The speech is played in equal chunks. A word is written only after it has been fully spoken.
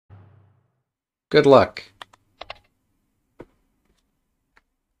Good luck.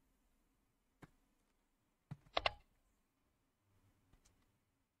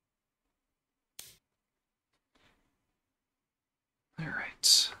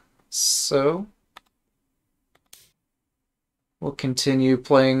 Alright, so we'll continue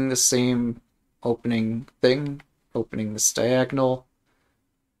playing the same opening thing, opening this diagonal,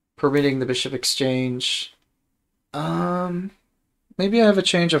 permitting the bishop exchange. Maybe I have a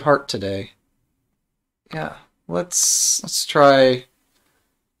change of heart today. Yeah, let's try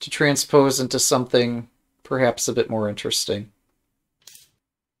to transpose into something perhaps a bit more interesting.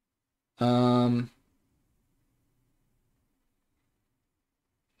 Um,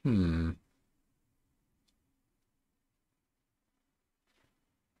 hmm.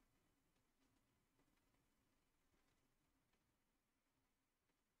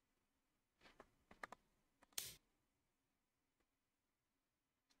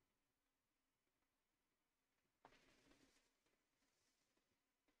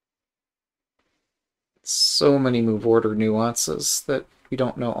 So many move order nuances that we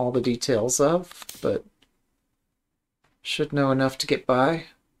don't know all the details of, but should know enough to get by.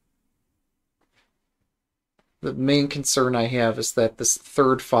 The main concern I have is that this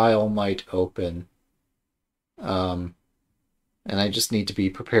third file might open. Um, and I just need to be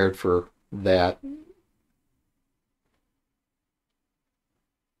prepared for that.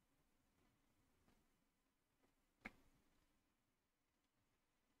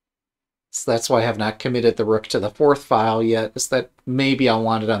 So that's why I have not committed the rook to the fourth file yet, is that maybe I'll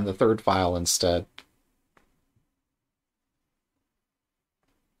want it on the third file instead.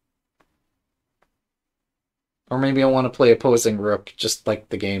 Or maybe I want to play opposing rook, just like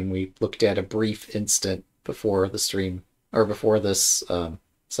the game we looked at a brief instant before the stream, or before this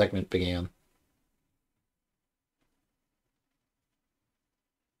segment began.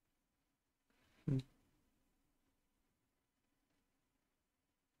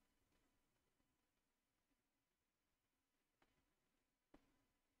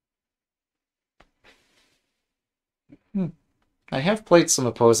 Hmm. I have played some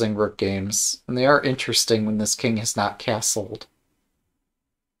opposing rook games, and they are interesting when this king has not castled.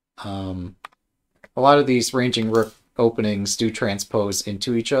 A lot of these ranging rook openings do transpose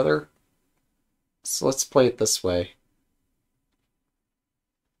into each other. So let's play it this way.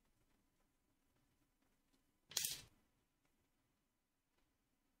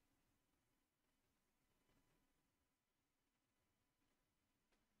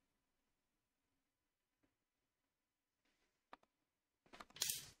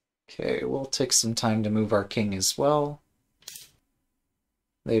 Okay, we'll take some time to move our king as well.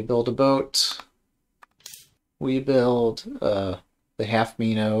 They build a boat. We build the half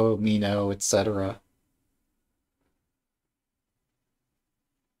Mino, Mino, etc.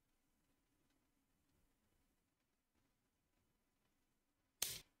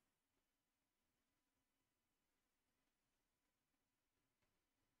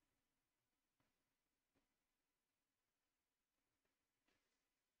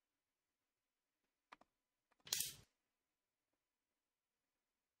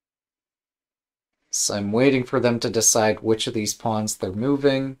 So I'm waiting for them to decide which of these pawns they're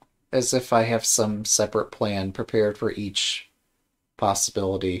moving, as if I have some separate plan prepared for each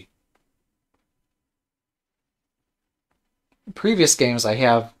possibility. In previous games, I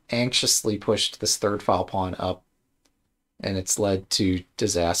have anxiously pushed this third file pawn up, and it's led to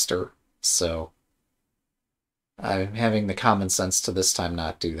disaster, so I'm having the common sense to this time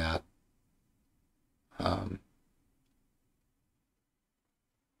not do that.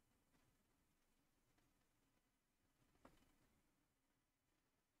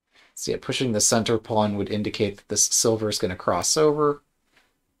 So yeah, pushing the center pawn would indicate that this silver is going to cross over.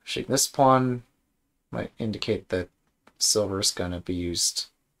 Pushing this pawn might indicate that silver is going to be used.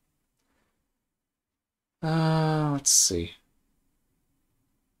 Let's see.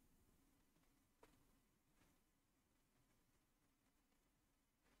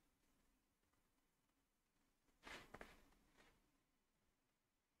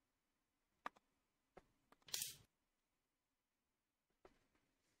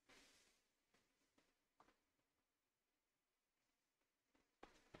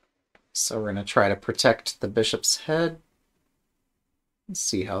 So we're going to try to protect the bishop's head. Let's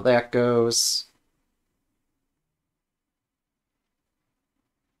see how that goes.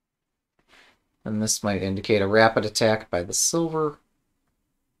 And this might indicate a rapid attack by the silver.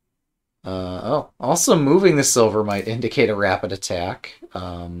 Oh, also moving the silver might indicate a rapid attack.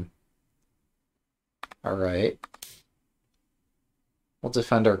 All right. We'll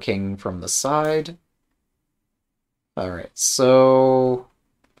defend our king from the side. All right, so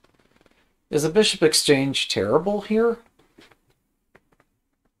Is a bishop exchange terrible here?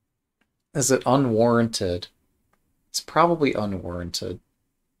 Is it unwarranted? It's probably unwarranted.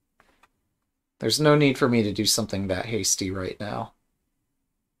 There's no need for me to do something that hasty right now.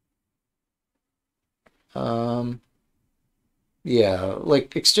 Yeah,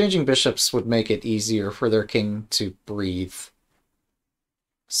 like exchanging bishops would make it easier for their king to breathe.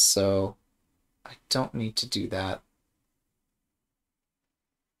 So I don't need to do that.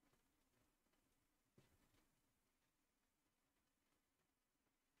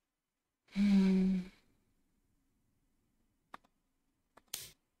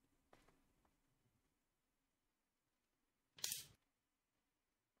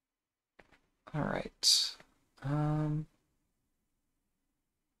 All right. Um,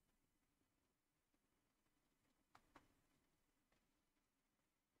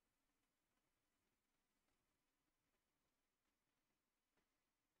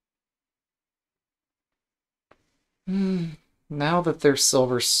 now that they're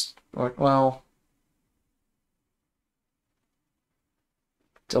silver, well,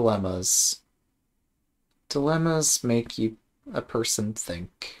 dilemmas. Dilemmas make you a person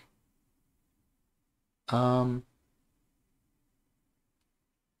think. Um,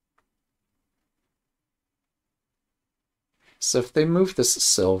 so if they move this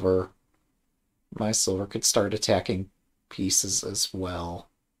silver, my silver could start attacking pieces as well.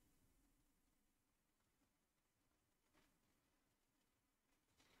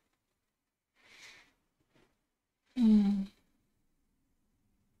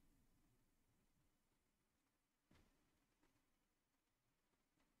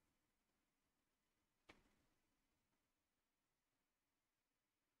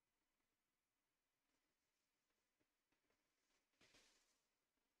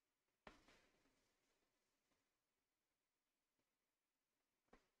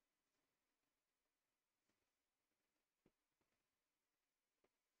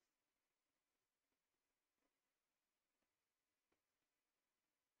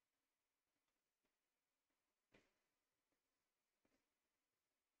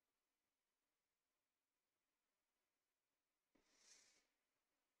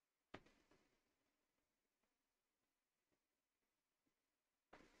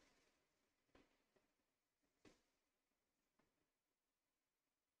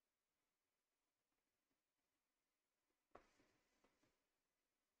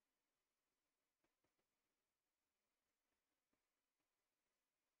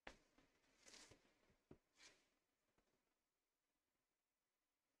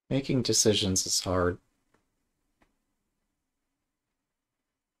 Making decisions is hard.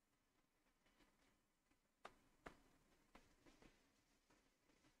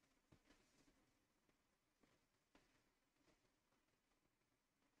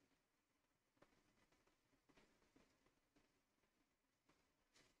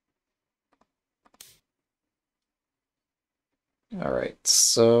 All right,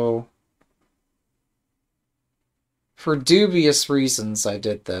 so for dubious reasons, I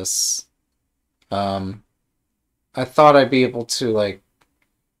did this. Um, I thought I'd be able to like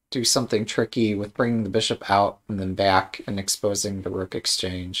do something tricky with bringing the bishop out and then back and exposing the rook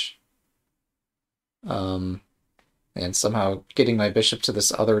exchange. Um, and somehow getting my bishop to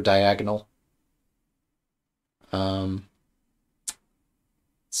this other diagonal. Um,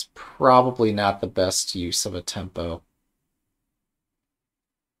 it's probably not the best use of a tempo.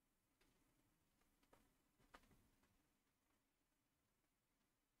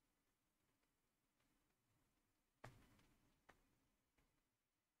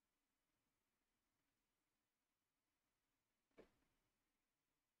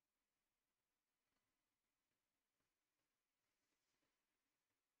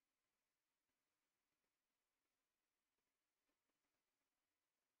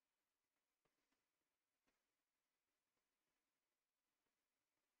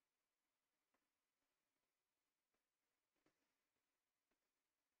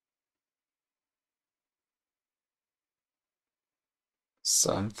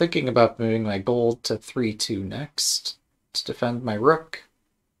 So I'm thinking about moving my gold to 3-2 next to defend my rook.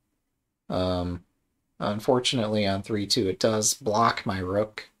 Unfortunately, on 3-2, it does block my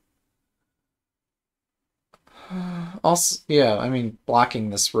rook. Also, yeah, I mean, blocking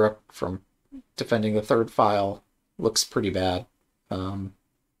this rook from defending the third file looks pretty bad. Um,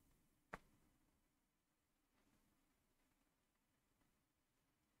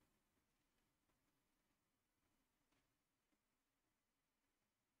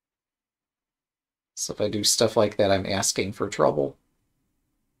 so if I do stuff like that, I'm asking for trouble.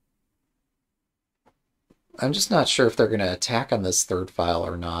 I'm just not sure if they're going to attack on this third file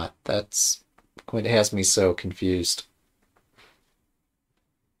or not. That's what has me so confused.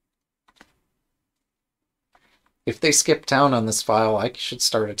 If they skip town on this file, I should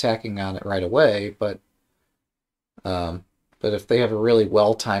start attacking on it right away, um, but if they have a really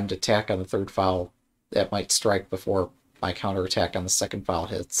well-timed attack on the third file, that might strike before my counterattack on the second file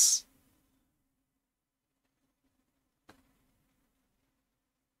hits.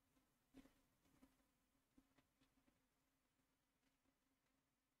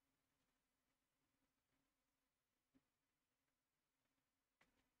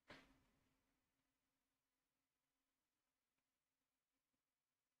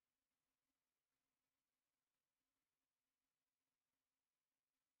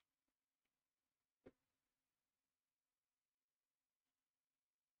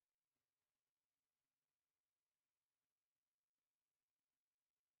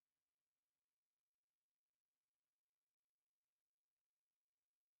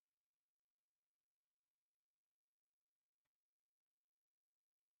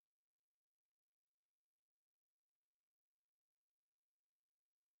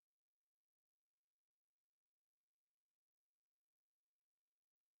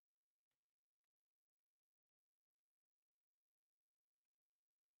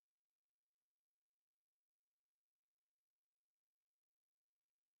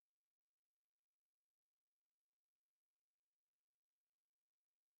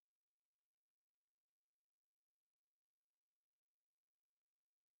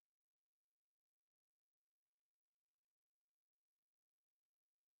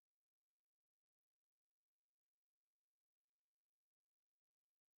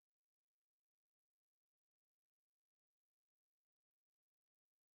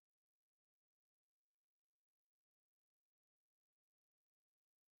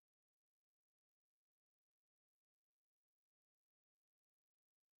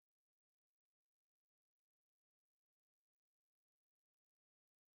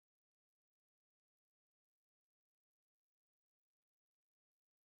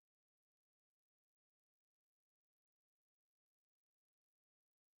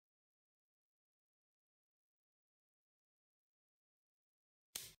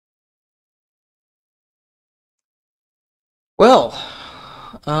 Well,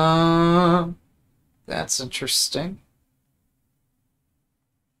 that's interesting.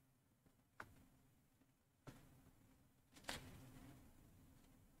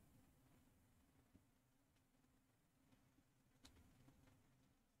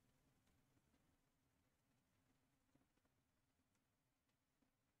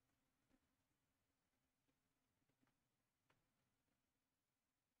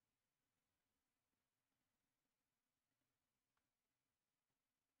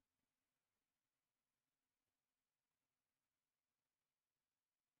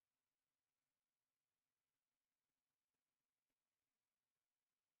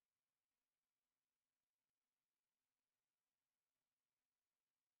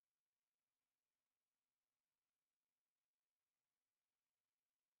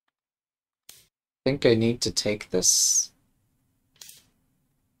 I think I need to take this.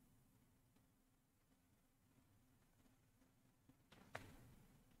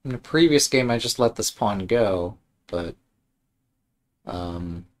 In the previous game, I just let this pawn go, but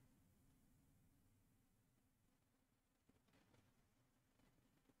um,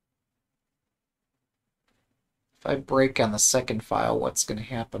 if I break on the second file, what's going to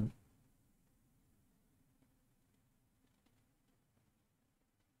happen?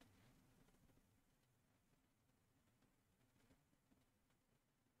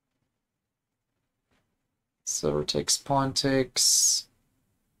 Silver takes, pawn takes.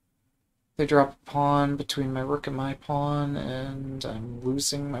 They drop a pawn between my rook and my pawn, and I'm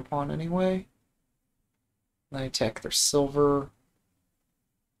losing my pawn anyway. I attack their silver.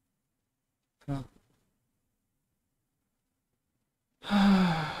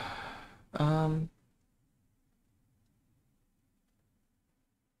 um,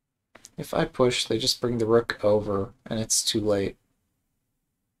 if I push, they just bring the rook over, and it's too late.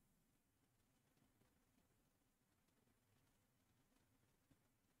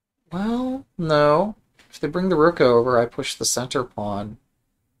 Well, no. If they bring the rook over, I push the center pawn.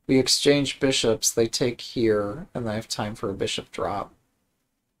 We exchange bishops, they take here, and I have time for a bishop drop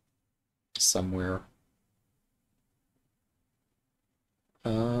somewhere.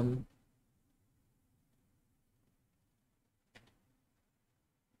 Um,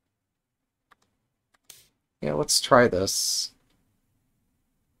 yeah, let's try this.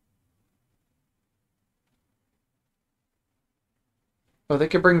 Oh, they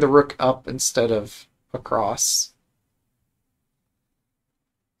could bring the rook up instead of across.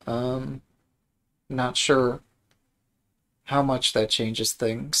 Not sure how much that changes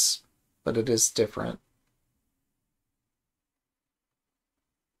things, but it is different.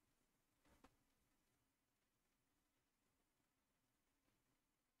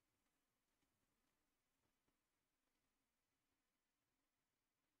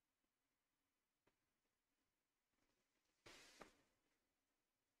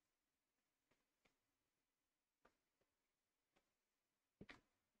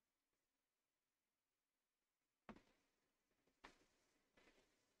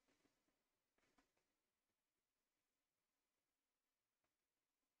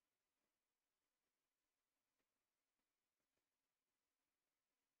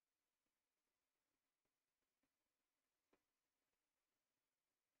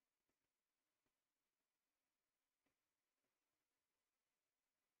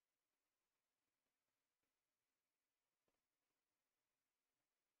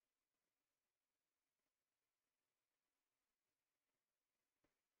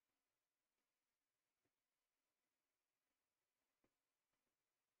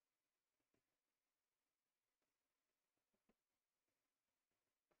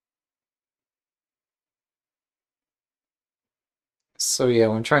 So yeah,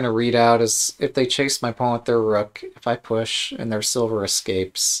 what I'm trying to read out is if they chase my pawn with their rook, if I push and their silver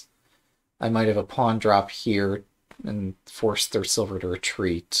escapes, I might have a pawn drop here and force their silver to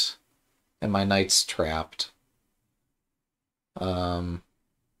retreat, and my knight's trapped. Um,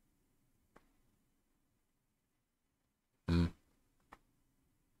 hmm.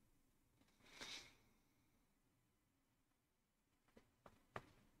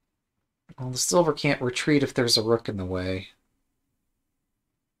 Well, the silver can't retreat if there's a rook in the way.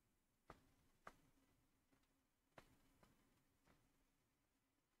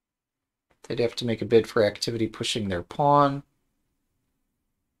 They'd have to make a bid for activity pushing their pawn.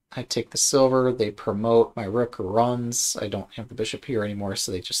 I take the silver, they promote, my rook runs. I don't have the bishop here anymore,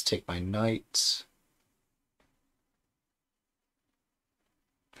 so they just take my knight.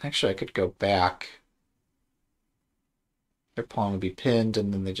 Actually, I could go back. Their pawn would be pinned,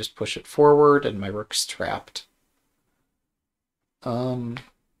 and then they just push it forward, and my rook's trapped.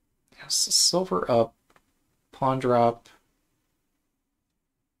 Yes, silver up, pawn drop.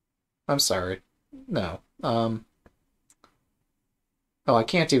 I'm sorry. No. Oh, I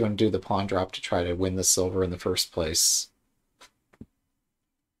can't even do the pawn drop to try to win the silver in the first place.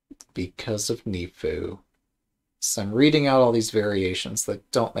 Because of Nifu. So I'm reading out all these variations that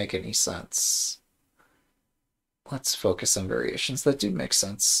don't make any sense. Let's focus on variations that do make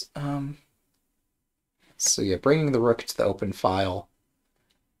sense. So yeah, bringing the rook to the open file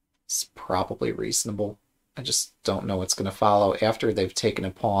is probably reasonable. I just don't know what's going to follow after they've taken a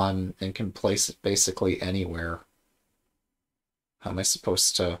pawn and can place it basically anywhere. How am I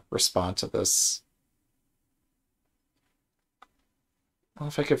supposed to respond to this? Well,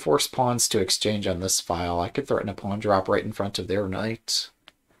 if I could force pawns to exchange on this file, I could threaten a pawn drop right in front of their knight.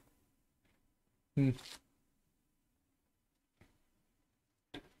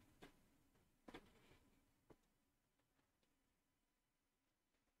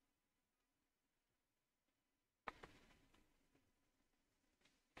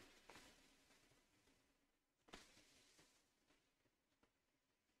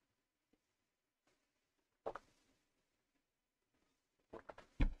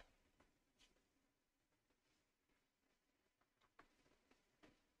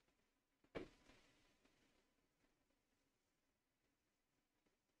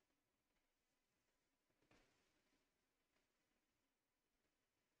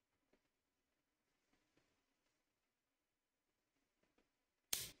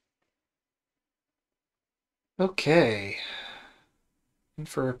 Okay. In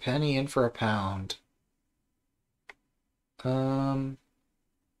for a penny, in for a pound. Um,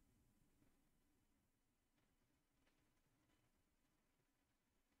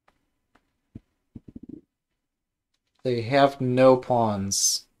 they have no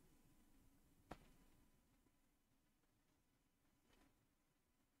pawns.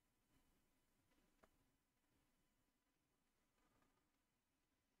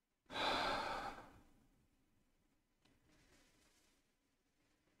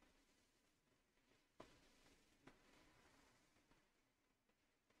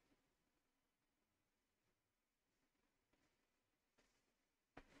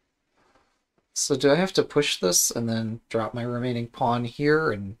 So do I have to push this and then drop my remaining pawn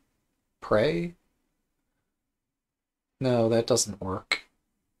here and pray? No, that doesn't work.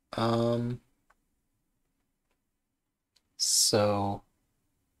 So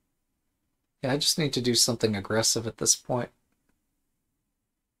Yeah, I just need to do something aggressive at this point.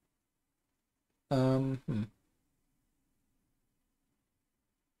 Um, hmm.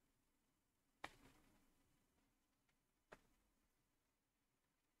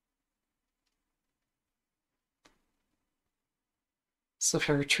 So if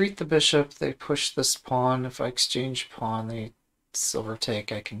I retreat the bishop, they push this pawn. If I exchange pawn, they silver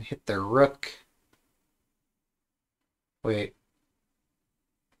take. I can hit their rook. Wait,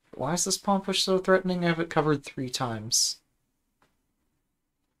 why is this pawn push so threatening? I have it covered 3 times.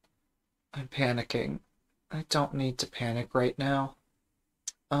 I'm panicking. I don't need to panic right now.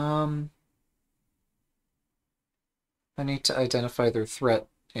 Um, I need to identify their threat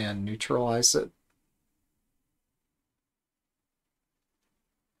and neutralize it.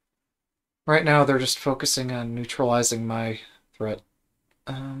 Right now, they're just focusing on neutralizing my threat.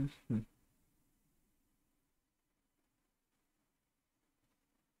 Hmm.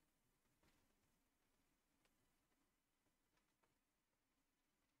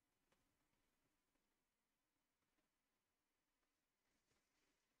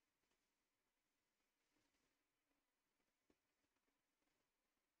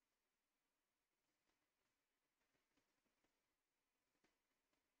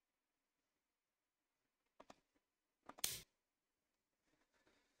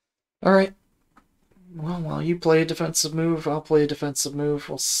 All right. Well, while you play a defensive move, I'll play a defensive move.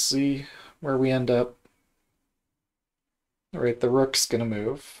 We'll see where we end up. All right, the rook's gonna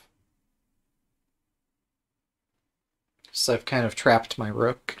move. So I've kind of trapped my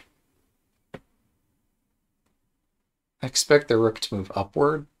rook. I expect the rook to move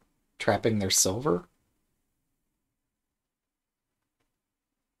upward, trapping their silver.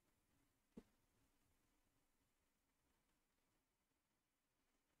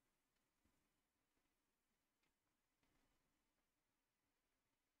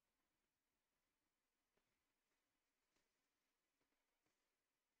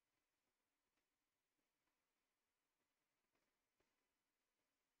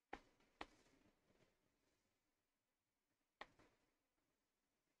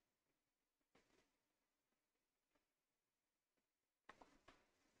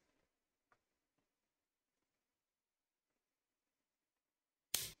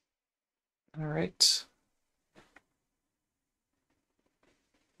 All right.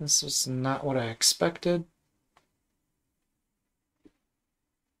 This was not what I expected.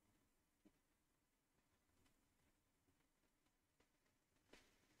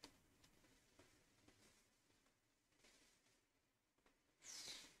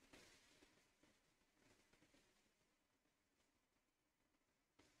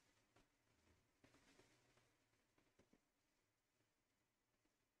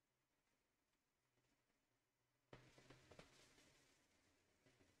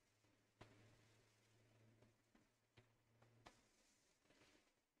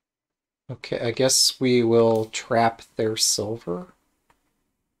 Okay, I guess we will trap their silver.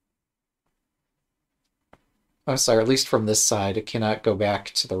 Oh, sorry, at least from this side, it cannot go back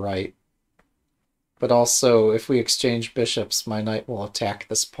to the right. But also, if we exchange bishops, my knight will attack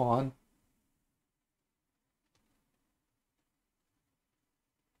this pawn.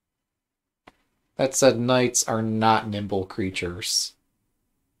 That said, knights are not nimble creatures,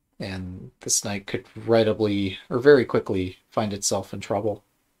 and this knight could readily, or very quickly, find itself in trouble.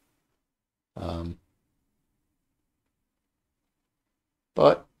 Um,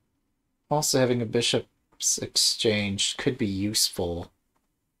 but also having a bishop's exchange could be useful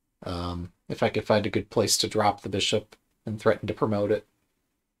if I could find a good place to drop the bishop and threaten to promote it.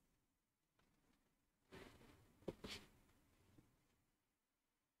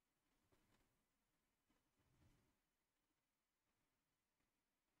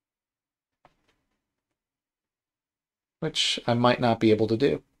 Which I might not be able to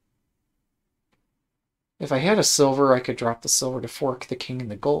do. If I had a silver, I could drop the silver to fork the king in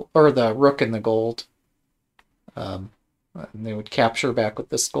the gold, or the rook in the gold. Um, and they would capture back with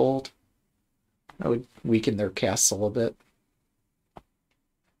this gold. That would weaken their castle a bit.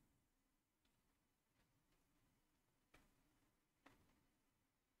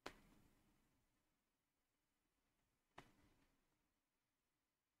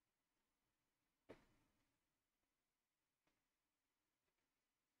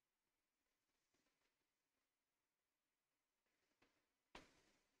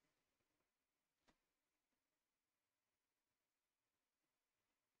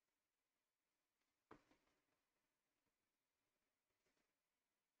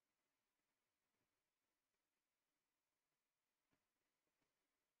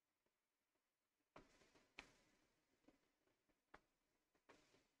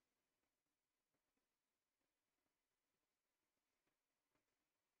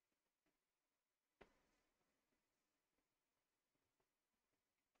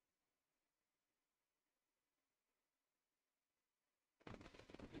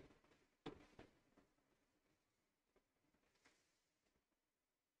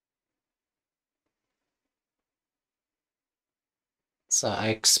 So I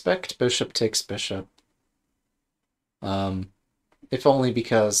expect bishop takes bishop. Um, if only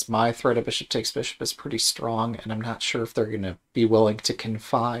because my threat of bishop takes bishop is pretty strong, and I'm not sure if they're going to be willing to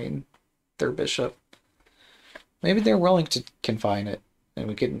confine their bishop. Maybe they're willing to confine it, and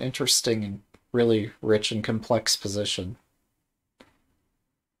we get an interesting and really rich and complex position.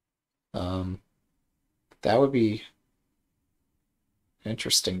 Um, that would be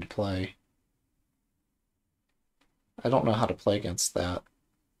interesting to play. I don't know how to play against that.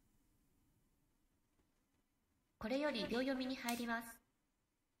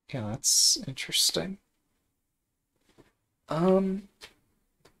 Yeah, that's interesting.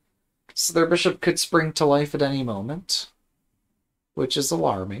 So their bishop could spring to life at any moment, which is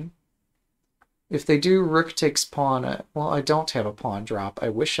alarming. If they do rook takes pawn, well, I don't have a pawn drop. I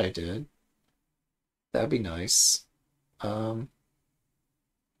wish I did. That'd be nice.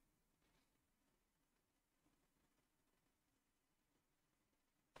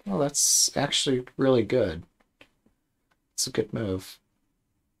 Well, that's actually really good. It's a good move.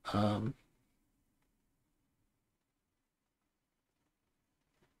 Um,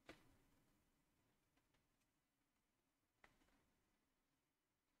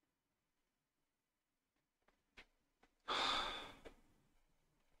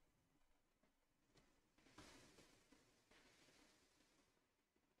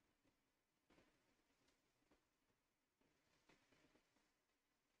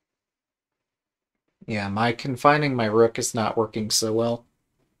 yeah, my confining my rook is not working so well.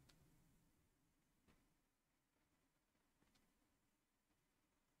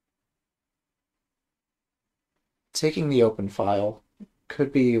 Taking the open file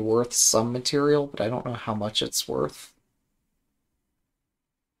could be worth some material, but I don't know how much it's worth.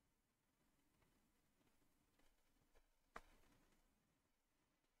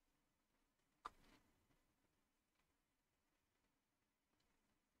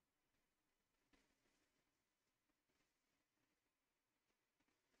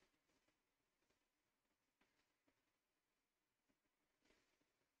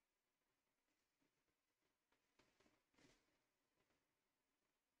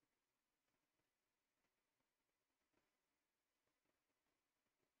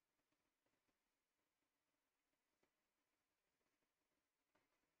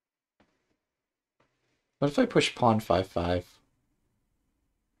 What if I push pawn 5-5?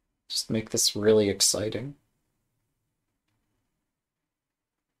 Just make this really exciting.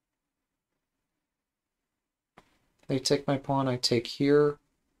 They take my pawn, I take here.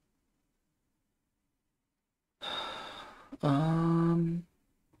 Um,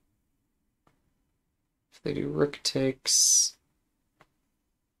 if they do rook takes,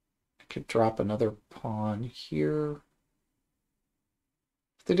 I could drop another pawn here.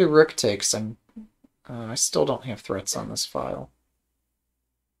 If they do rook takes, I still don't have threats on this file.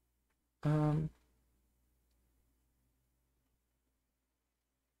 Um,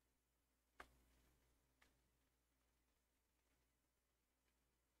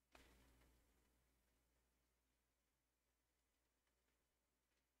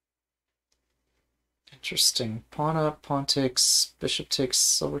 Interesting. Pawn up, pawn takes, bishop takes,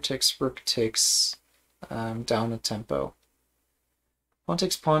 silver takes, rook takes. Down a tempo. Pawn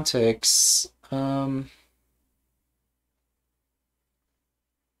takes, pawn takes. Hmm.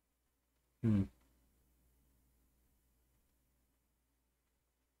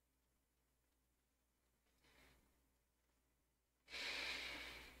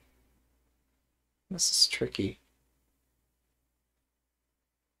 This is tricky.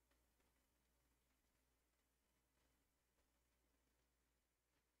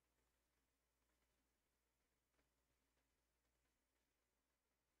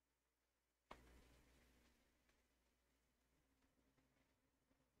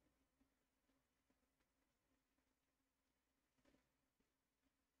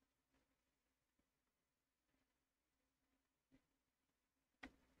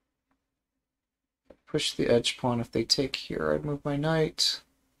 Push the edge pawn. If they take here, I'd move my knight.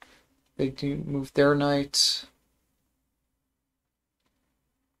 They do move their knight.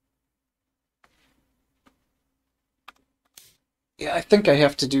 Yeah, I think I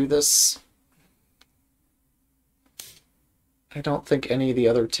have to do this. I don't think any of the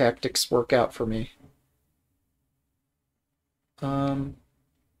other tactics work out for me. Um,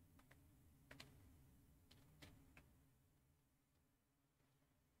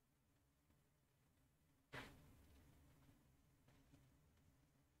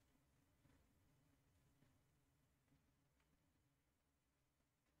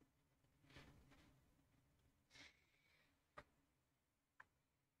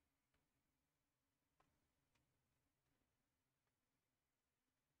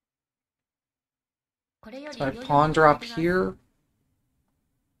 So I pawn drop here.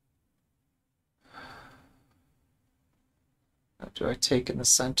 What do I take in the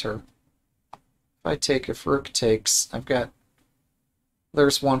center? If I take, if rook takes, I've got...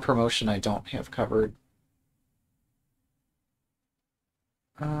 There's one promotion I don't have covered.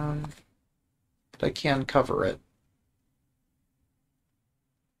 But I can cover it.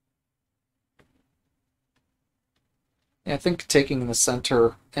 Yeah, I think taking the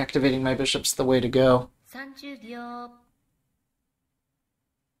center, activating my bishop's the way to go. 30秒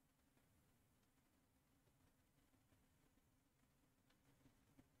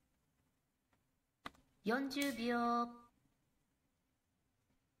 40秒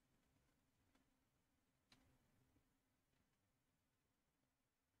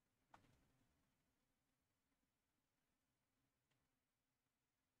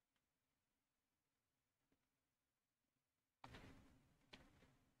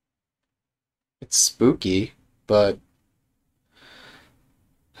It's spooky, but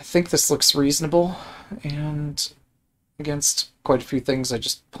I think this looks reasonable, and against quite a few things I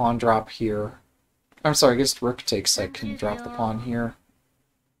just pawn drop here. I'm sorry, against rook takes I can drop the pawn here.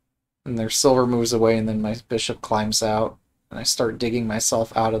 And their silver moves away, and then my bishop climbs out, and I start digging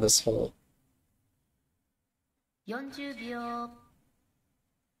myself out of this hole. 40秒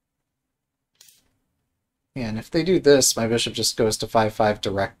And if they do this, my bishop just goes to 5-5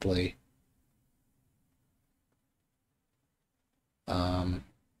 directly.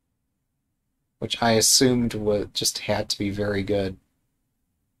 Which I assumed would just had to be very good.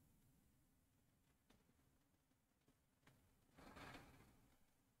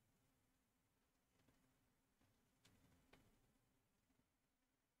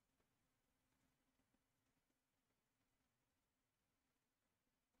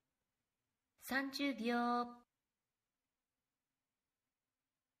 ,30秒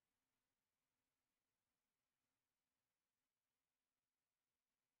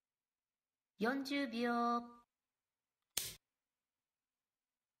 ,40秒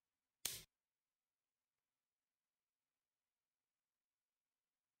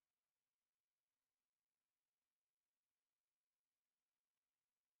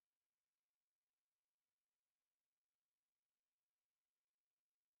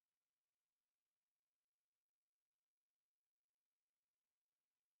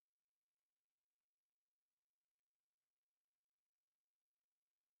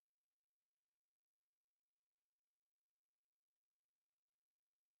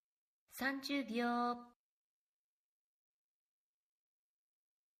 ,30秒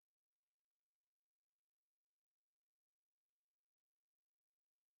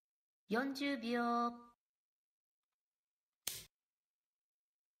 ,40秒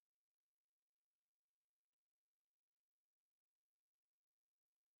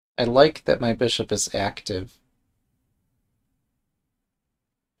I like that my bishop is active.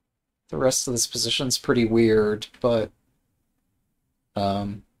 The rest of this position's pretty weird, but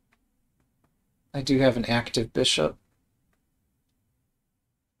I do have an active bishop.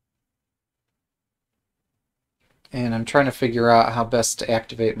 And I'm trying to figure out how best to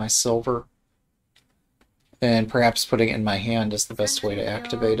activate my silver. And perhaps putting it in my hand is the best way to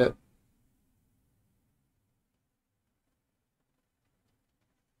activate it.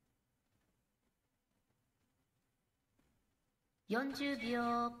 ,40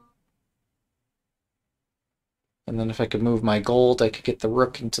秒 And then if I could move my gold, I could get the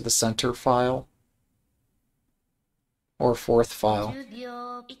rook into the center file. Or fourth file. 10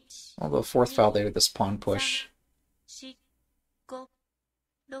秒 Although fourth file they do this pawn push. 4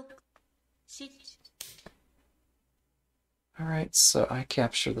 5 6 7 Alright, so I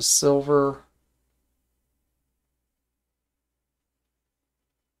capture the silver.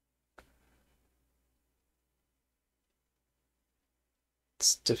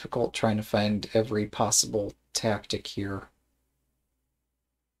 It's difficult trying to find every possible tactic here.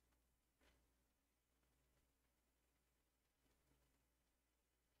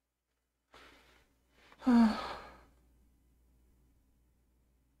 ,30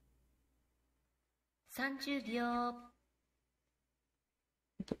秒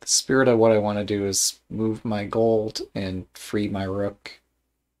But the spirit of what I want to do is move my gold and free my rook.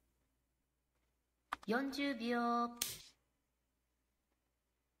 ,40秒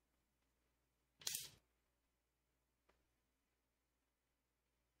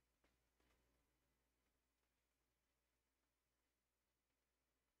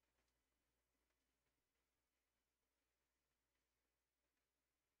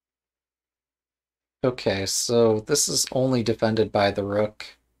Okay, so this is only defended by the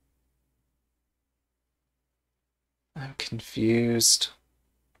rook. I'm confused.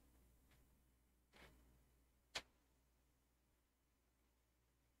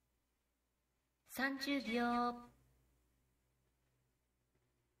 30秒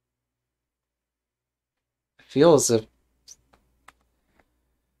I feel as if...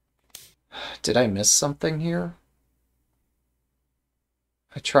 Did I miss something here?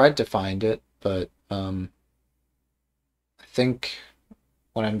 I tried to find it, but I think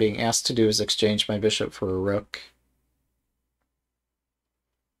what I'm being asked to do is exchange my bishop for a rook,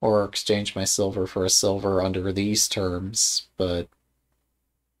 or exchange my silver for a silver under these terms, but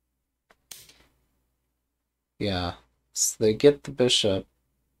yeah. So they get the bishop.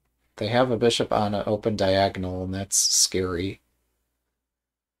 They have a bishop on an open diagonal, and that's scary.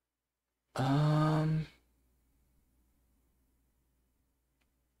 Um,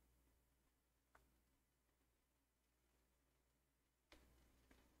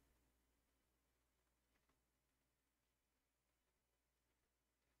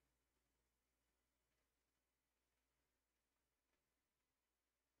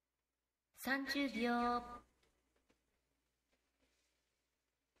 30秒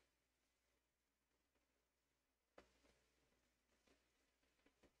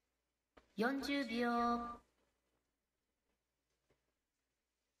 40秒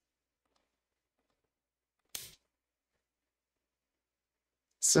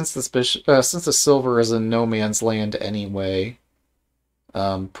since since the silver is in no man's land anyway,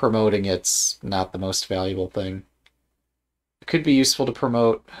 promoting it's not the most valuable thing. It could be useful to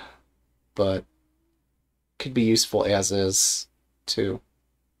promote, but could be useful as is, too.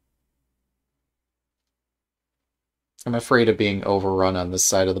 I'm afraid of being overrun on this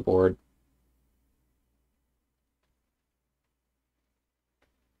side of the board.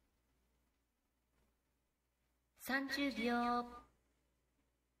 30秒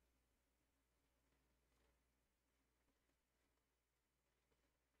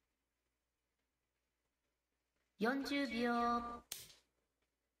 40秒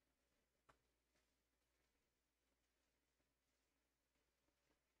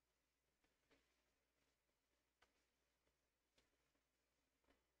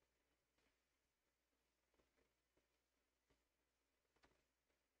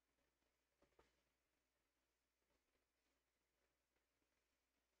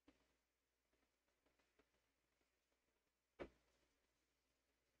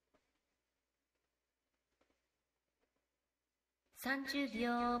 30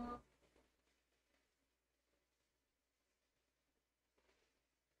秒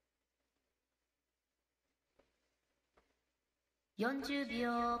 40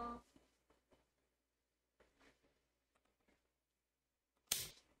秒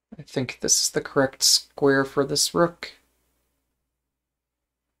I think this is the correct square for this rook.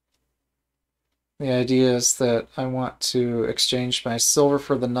 The idea is that I want to exchange my silver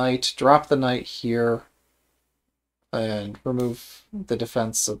for the knight, drop the knight here, and remove the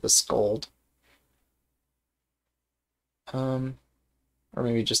defense of this gold. Or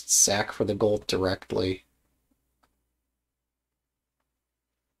maybe just sack for the gold directly.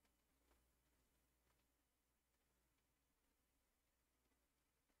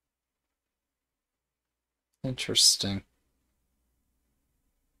 Interesting.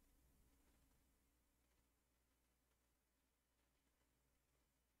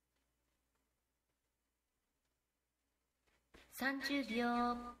 30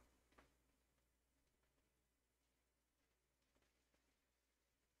秒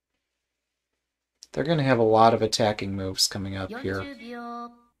They're going to have a lot of attacking moves coming up here. 40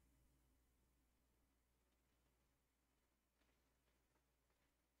秒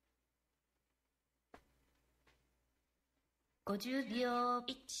 50秒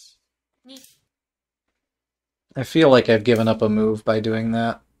 1、2 I feel like I've given up a move by doing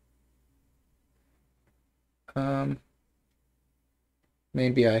that.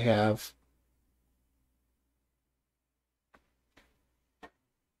 Maybe I have.30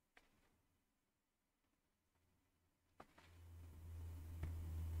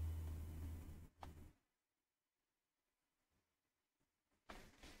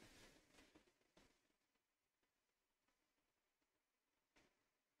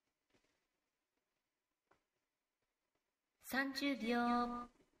秒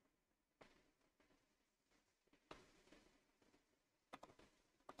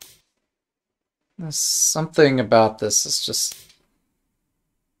Something about this is just,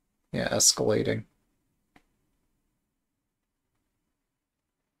 yeah, escalating.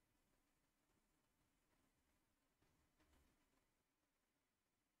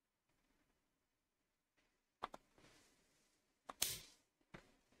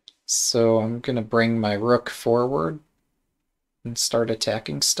 So I'm going to bring my rook forward and start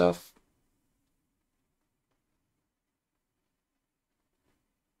attacking stuff.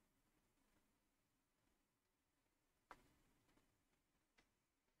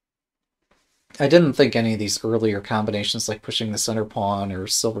 I didn't think any of these earlier combinations, like pushing the center pawn or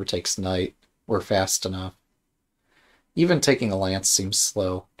silver takes knight, were fast enough. Even taking a lance seems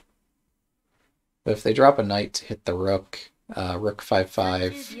slow. But if they drop a knight to hit the rook, rook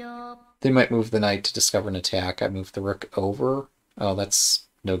 5-5, they might move the knight to discover an attack. I move the rook over. Oh, that's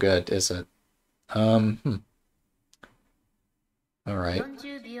no good, is it? All right.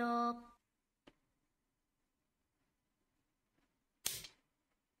 40秒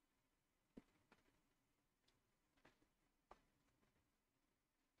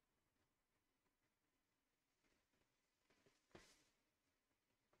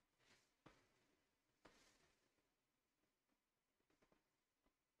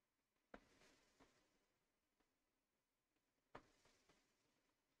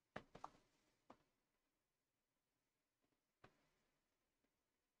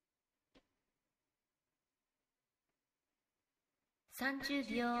 30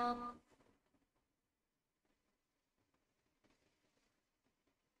秒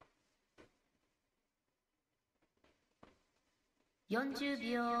 40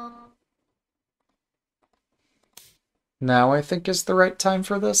秒 Now I think is the right time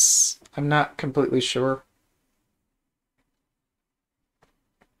for this. I'm not completely sure.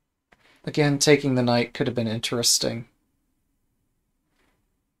 Again, taking the knight could have been interesting.30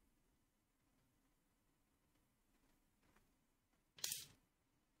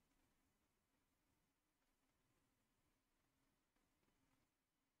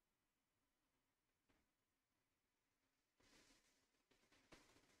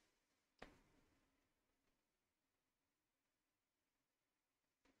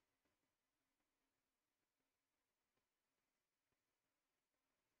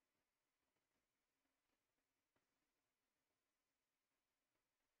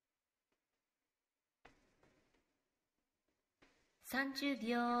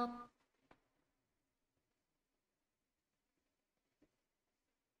秒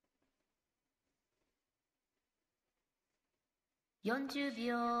 40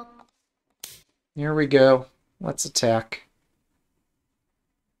秒 Here we go. Let's attack.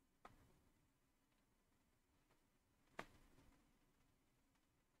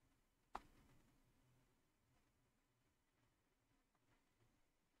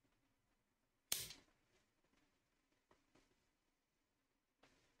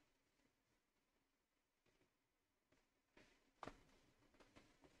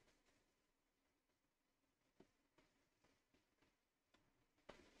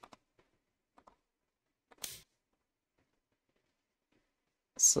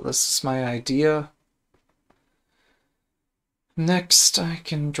 So this is my idea. Next, I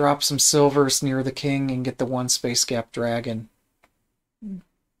can drop some silvers near the king and get the one space gap dragon.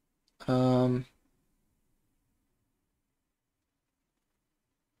 Um,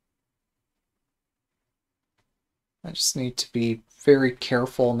 I just need to be very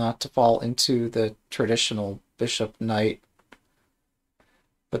careful not to fall into the traditional bishop knight,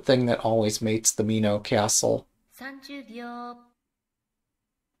 the thing that always mates the Mino castle. 30秒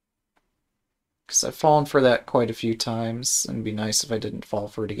Because I've fallen for that quite a few times, and it'd be nice if I didn't fall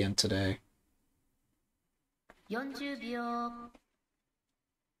for it again today. 40秒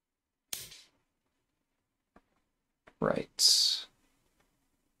Right.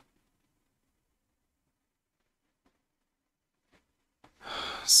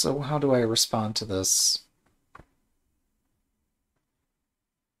 So how do I respond to this?30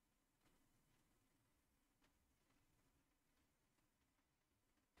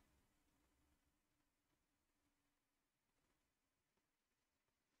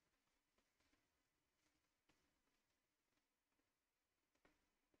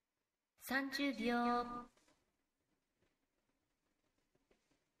秒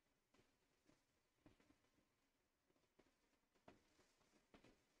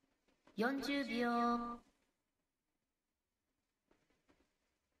 40秒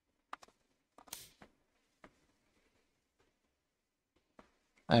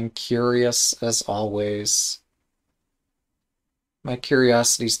I'm curious as always. My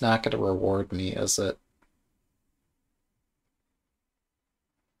curiosity's not going to reward me, is it?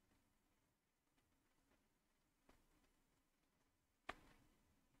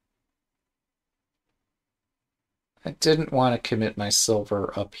 I didn't want to commit my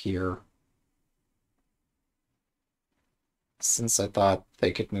silver up here, since I thought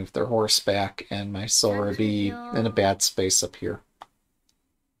they could move their horse back and my silver would be in a bad space up here.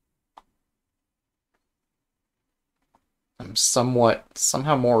 I'm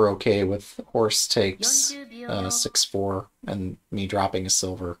somehow more okay with horse takes 40秒 6-4 and me dropping a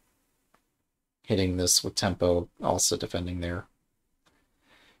silver, hitting this with tempo, also defending there.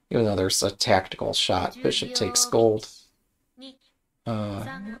 Even though there's a tactical shot, bishop takes gold.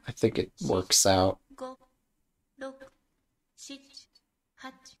 I think it works out.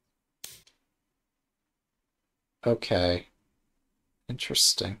 Okay.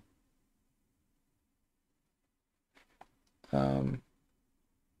 Interesting.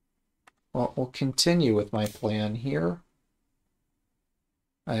 Well, we'll continue with my plan here.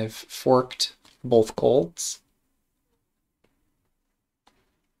 I've forked both golds.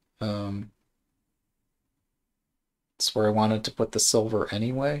 It's where I wanted to put the silver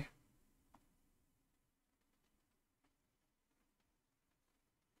anyway.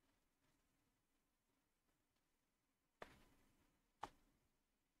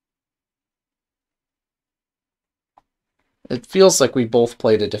 It feels like we both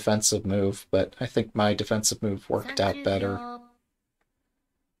played a defensive move, but I think my defensive move worked out better.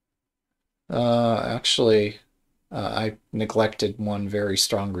 Actually, I neglected one very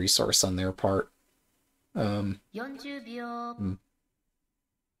strong resource on their part.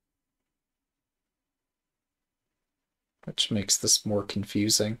 Which makes this more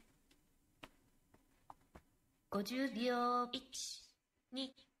confusing. Are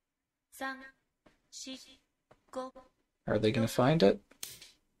they going to find it?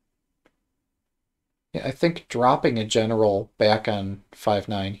 Yeah, I think dropping a general back on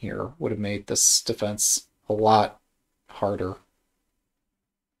 5-9 here would have made this defense a lot harder.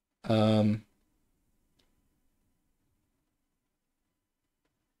 I'm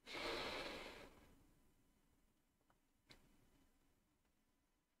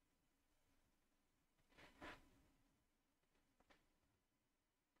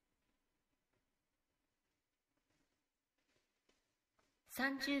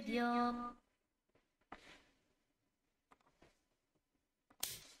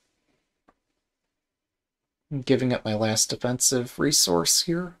giving up my last defensive resource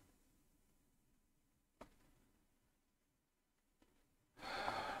here.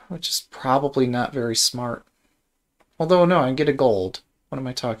 Which is probably not very smart. Although, no, I get a gold. What am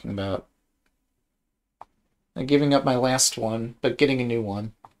I talking about? I'm giving up my last one, but getting a new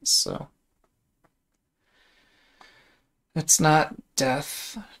one. So it's not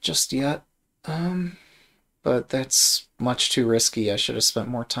death just yet. But that's much too risky. I should have spent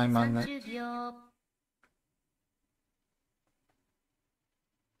more time on that.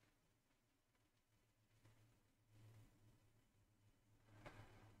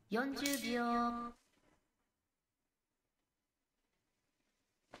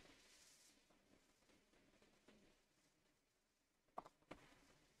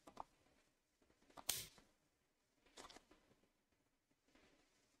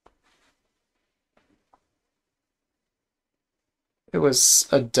 It was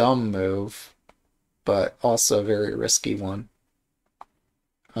a dumb move, but also a very risky one.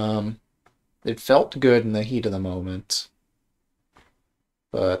 It felt good in the heat of the moment,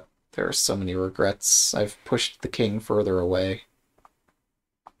 but there are so many regrets. I've pushed the king further away.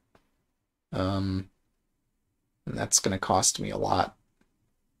 And that's going to cost me a lot.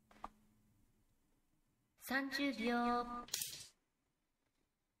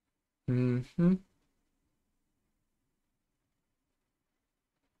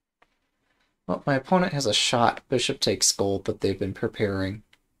 Well, my opponent has a shot. Bishop takes gold that they've been preparing.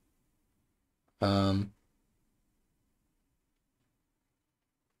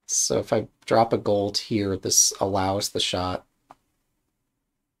 So if I drop a gold here, this allows the shot.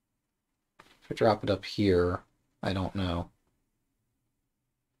 If I drop it up here, I don't know.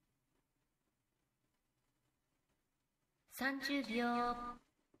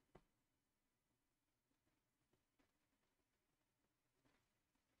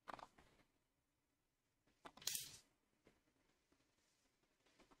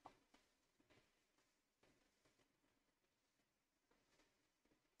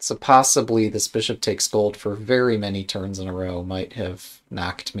 So possibly this bishop takes gold for very many turns in a row might have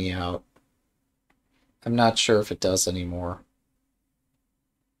knocked me out. I'm not sure if it does anymore.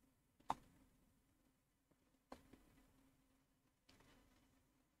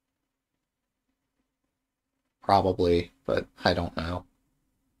 Probably, but I don't know.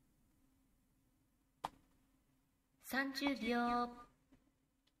 30秒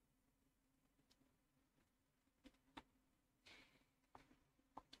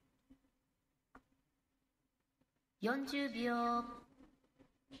 40秒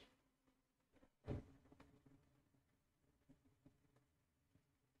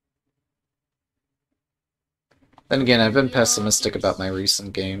Then again, I've been pessimistic about my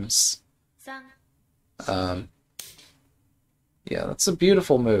recent games. 3 Yeah, that's a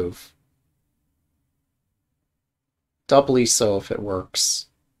beautiful move. Doubly so if it works.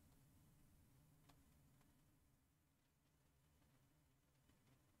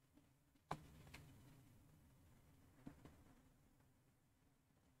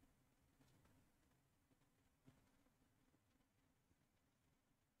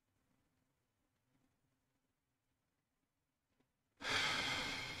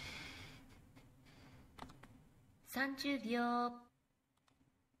 30秒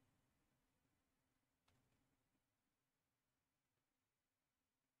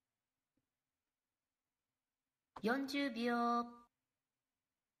 40秒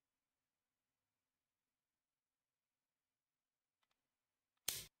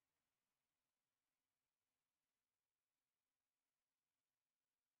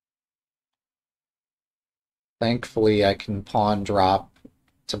Thankfully, I can pawn drop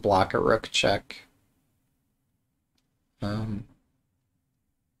to block a rook check.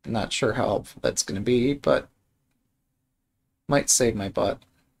 Not sure how helpful that's going to be, but might save my butt.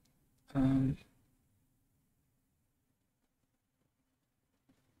 30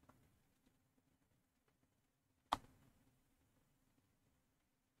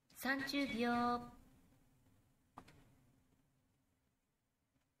秒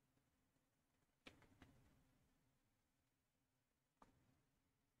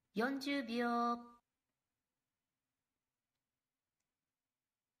 40秒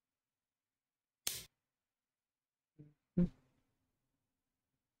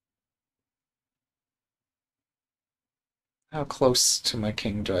How close to my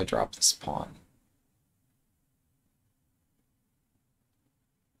king do I drop this pawn?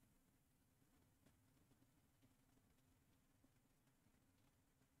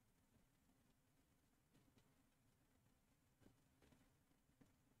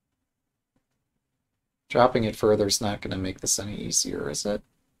 Dropping it further is not going to make this any easier, is it?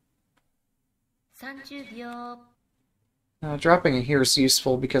 30秒 Dropping it here is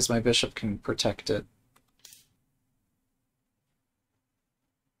useful because my bishop can protect it.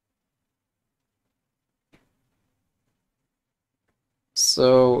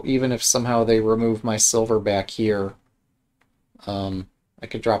 So even if somehow they remove my silver back here, I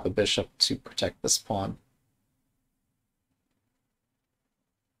could drop a bishop to protect this pawn.30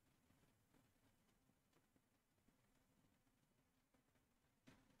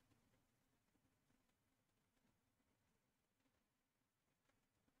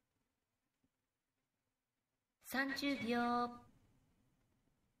秒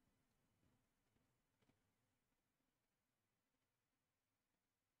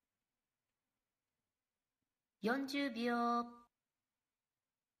 40秒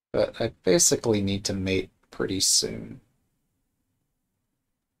But I basically need to mate pretty soon.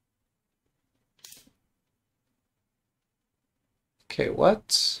 Okay,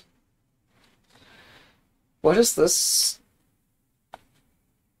 what? What is this?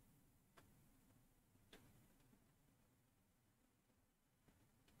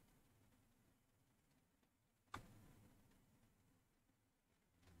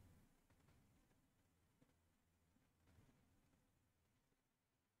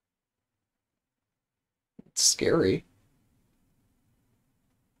 It's scary.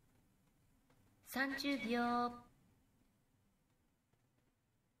 30秒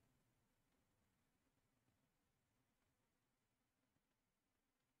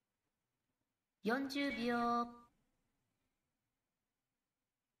 40秒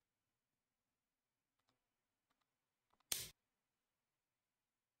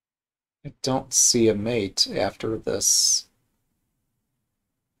I don't see a mate after this.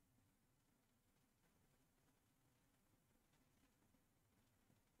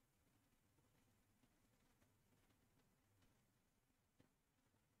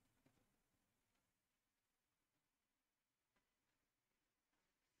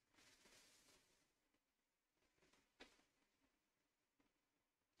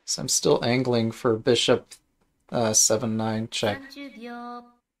 So I'm still angling for bishop 7-9 check. 30秒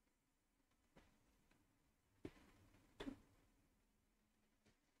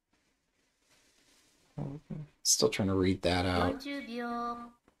Still trying to read that out. 40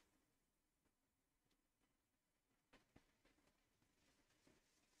秒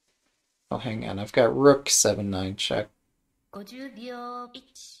Oh, hang on. I've got rook 7-9 check, 50秒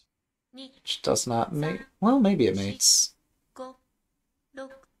 1、2、which does not mate. Well, maybe it mates.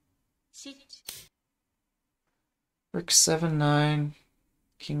 5、6、7 Rook 7-9.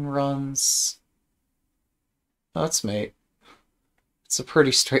 King runs. Oh, it's mate. It's a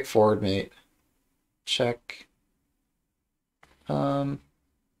pretty straightforward mate. Check. Well,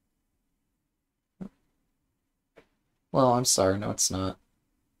 I'm sorry. No, it's not.30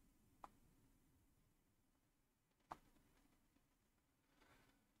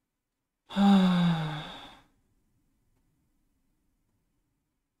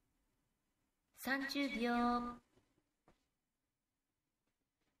秒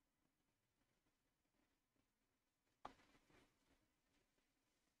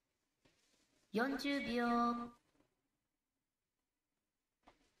 40秒 I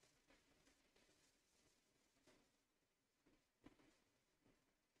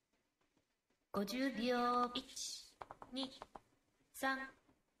 50秒。1、2、3、4。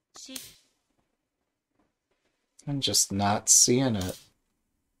I'm just not seeing it.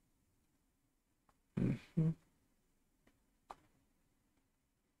 Mhm.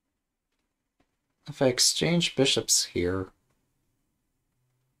 If I exchange bishops here,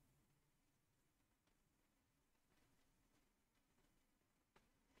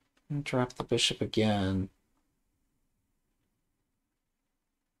 and drop the bishop again,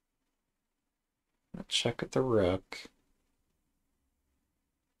 check at the rook.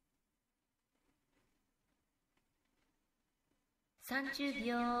 $30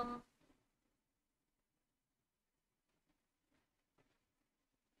秒。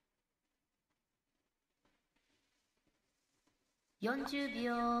40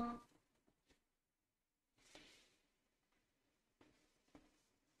秒。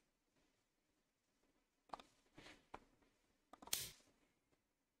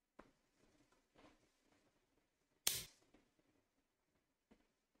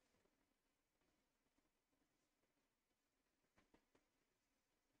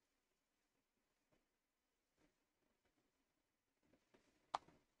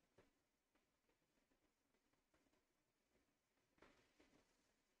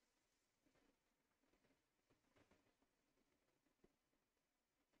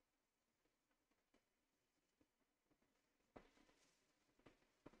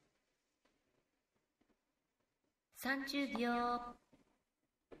30秒。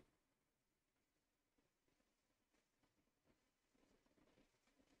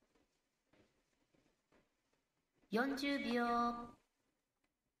40秒。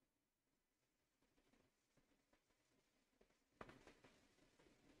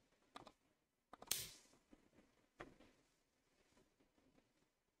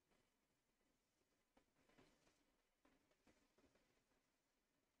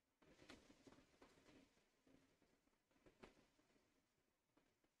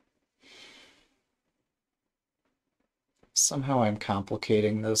Somehow I'm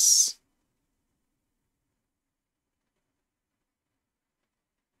complicating this.30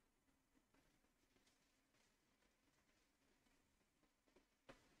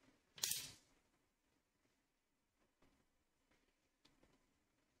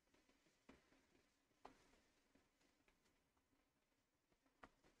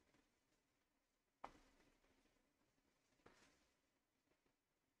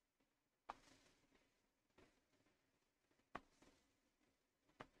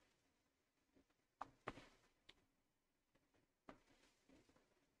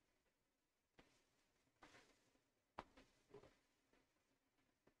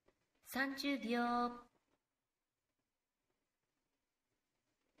秒。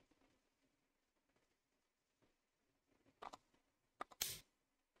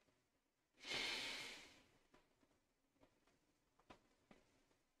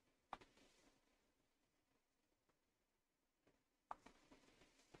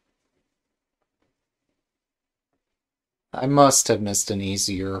I must have missed an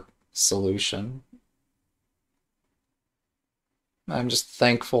easier solution. I'm just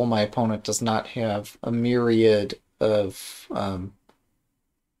thankful my opponent does not have a myriad of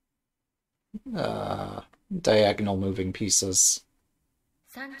uh, diagonal moving pieces.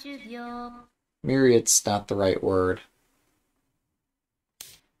 30秒。Myriad's not the right word,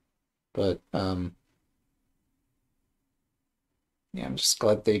 but yeah, I'm just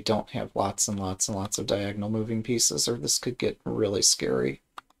glad they don't have lots and lots and lots of diagonal moving pieces, or this could get really scary.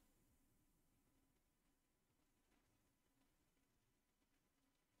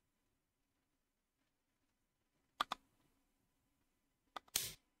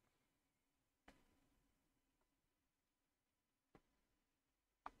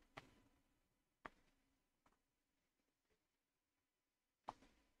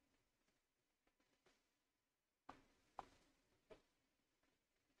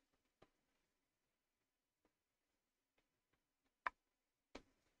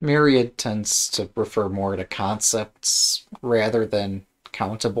 Myriad tends to refer more to concepts rather than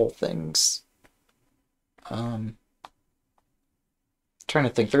countable things. Trying to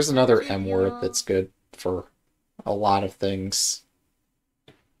think, there's another M word that's good for a lot of things.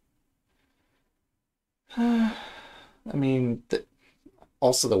 I mean,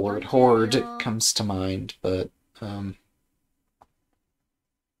 also the word horde comes to mind, but um,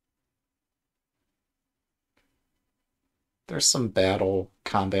 there's some battle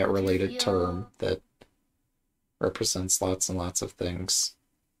combat related term that represents lots and lots of things.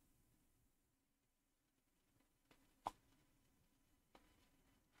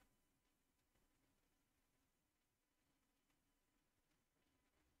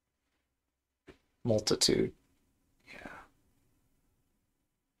 multitude. Yeah.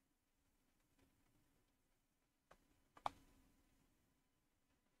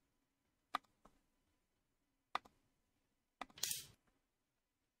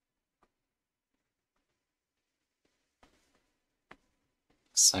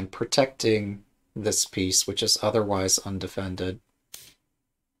 So I'm protecting this piece, which is otherwise undefended.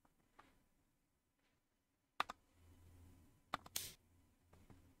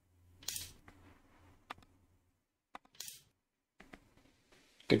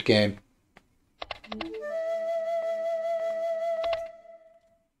 Good game.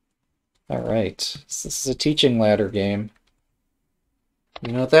 Alright, so this is a teaching ladder game.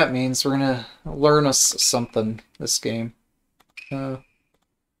 You know what that means? We're gonna learn us something this game. Uh,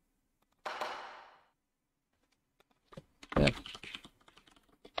 yeah.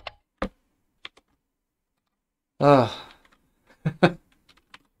 Uh,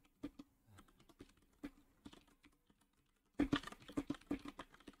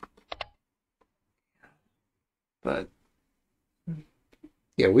 but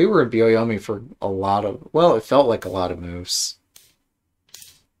yeah, we were in Byoyomi for a lot of, well, it felt like a lot of moves.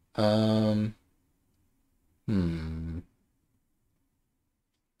 Um, hmm.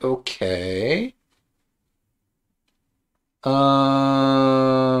 Okay. Hmm.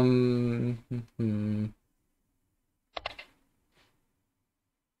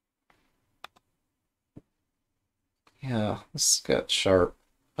 Yeah, this got sharp.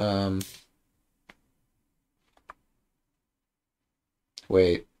 Um,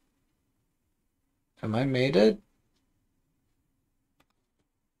 Wait. Am I mated?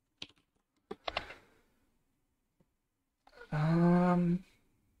 Um,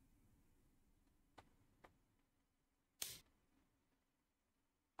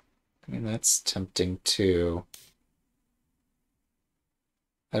 I mean, that's tempting too.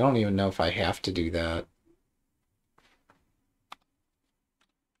 I don't even know if I have to do that.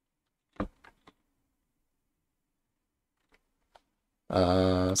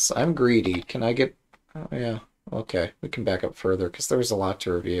 So I'm greedy. Can I get... Oh, yeah. Okay, we can back up further because there was a lot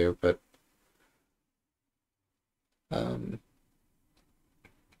to review, but... Um,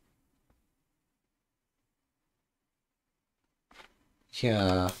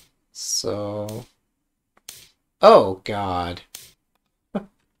 yeah, so... Oh, God.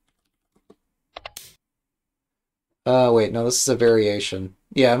 Wait, no, this is a variation.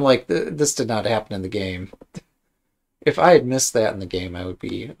 Yeah, I'm like, this did not happen in the game. If I had missed that in the game, I would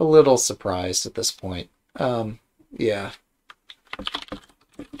be a little surprised at this point. Yeah.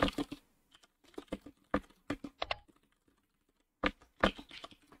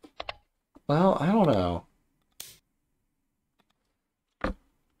 Well, I don't know.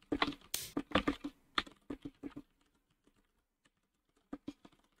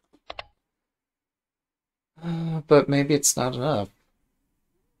 But maybe it's not enough.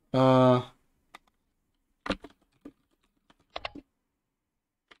 Uh,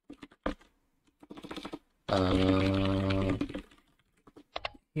 uh,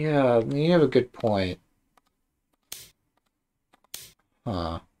 yeah, you have a good point.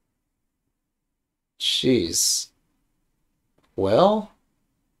 Huh. Jeez. Well,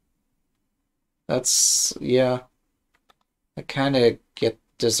 yeah, I kind of get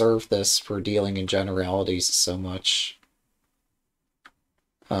deserve this for dealing in generalities so much.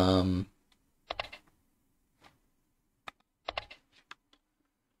 Um,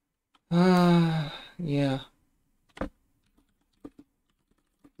 yeah.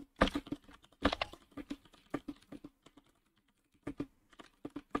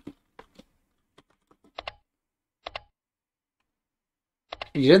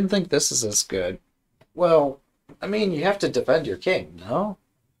 You didn't think this is as good. Well, I mean, you have to defend your king, no?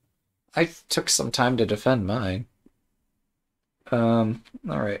 I took some time to defend mine.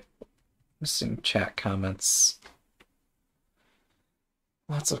 Alright. Missing chat comments.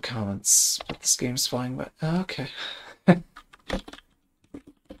 Lots of comments, but this game's flying by. Okay. Let's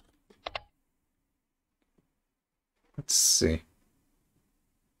see.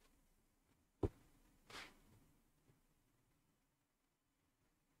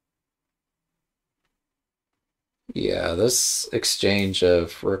 Yeah, this exchange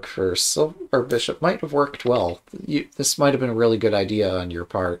of rook for silver or bishop might have worked well. This might have been a really good idea on your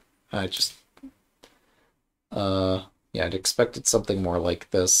part. I just, yeah, I'd expected something more like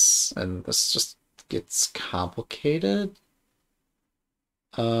this, and this just gets complicated.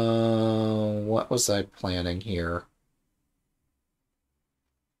 What was I planning here?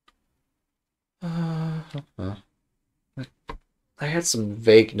 Uh, I had some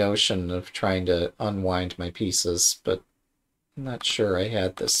vague notion of trying to unwind my pieces, but I'm not sure I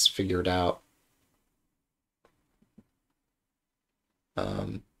had this figured out.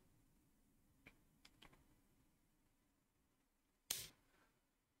 Um,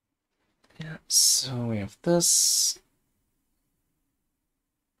 yeah, so we have this.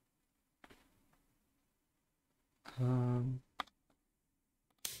 Um,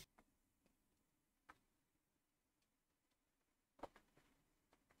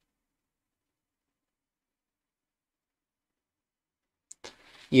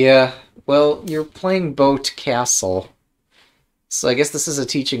 yeah, well, you're playing Boat Castle. So I guess this is a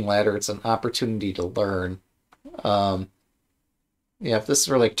teaching ladder. It's an opportunity to learn. Um, yeah, if this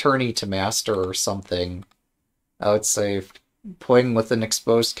were like tourney to master or something, I would say if playing with an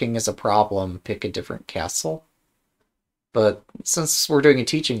exposed king is a problem, pick a different castle. But since we're doing a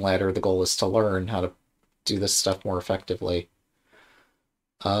teaching ladder, the goal is to learn how to do this stuff more effectively.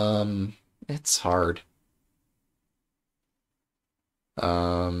 Um, it's hard.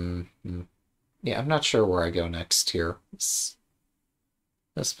 Hmm. Yeah, I'm not sure where I go next here.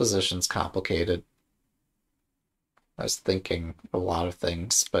 This position's complicated. I was thinking a lot of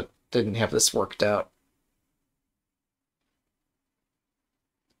things, but didn't have this worked out.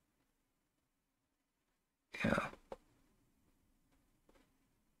 Yeah.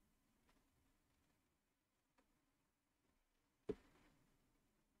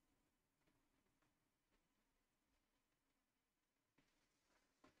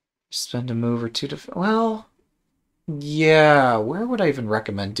 Spend a move or two to. Well, yeah, where would I even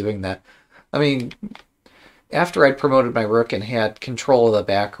recommend doing that? I mean, after I'd promoted my rook and had control of the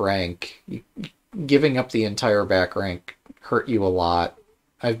back rank, giving up the entire back rank hurt you a lot.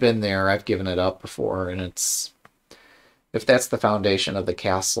 I've been there, I've given it up before, and it's if that's the foundation of the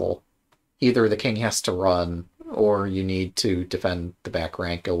castle, either the king has to run or you need to defend the back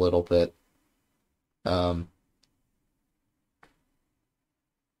rank a little bit. Um,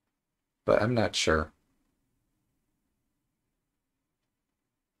 but I'm not sure.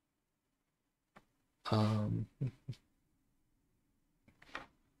 Um,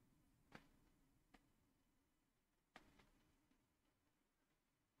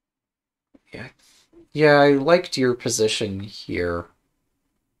 yeah, yeah, I liked your position here.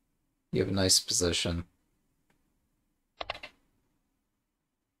 You have a nice position.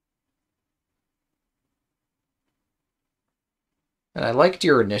 And I liked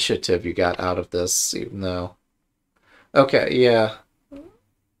your initiative you got out of this, even though. Okay, yeah.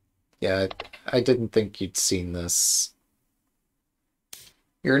 Yeah, I didn't think you'd seen this.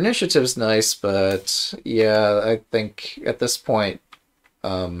 Your initiative's nice, but yeah, I think at this point,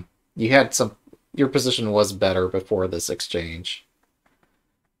 you had some. Your position was better before this exchange,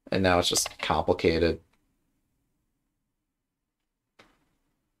 and now it's just complicated.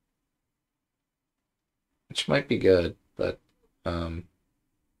 Which might be good, but um,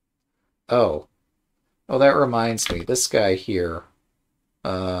 oh, oh, that reminds me. This guy here,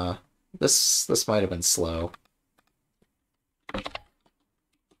 uh, this might have been slow.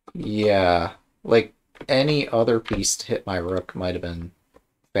 Yeah, like any other piece to hit my rook might have been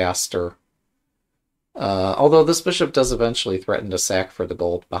faster. Although this bishop does eventually threaten to sack for the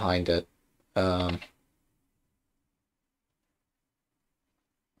gold behind it. Um,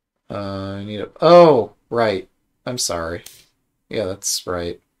 I need a. Oh, right. I'm sorry. Yeah, that's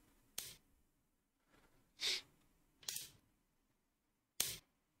right.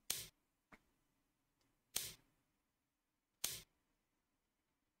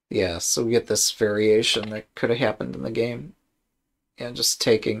 Yeah, so we get this variation that could have happened in the game. Yeah, just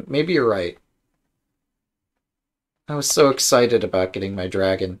taking. Maybe you're right. I was so excited about getting my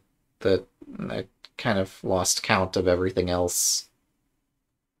dragon that I kind of lost count of everything else,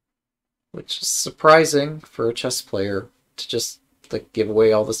 which is surprising for a chess player to just like give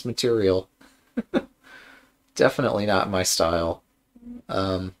away all this material. Definitely not my style.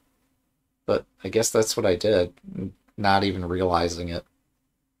 Um, but I guess that's what I did, not even realizing it.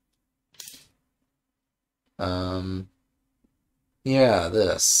 Um, yeah,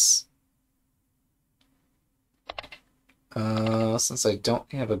 this. Since I don't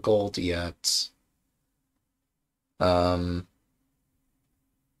have a gold yet. Um,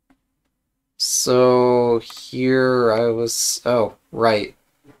 so here I was. Oh, right.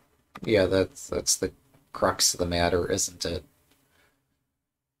 Yeah, that's the crux of the matter, isn't it?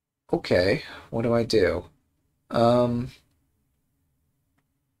 Okay, what do I do? Um,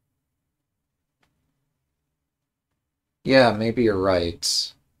 yeah, maybe you're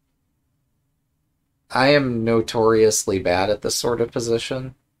right. I am notoriously bad at this sort of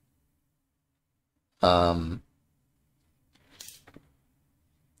position. Um,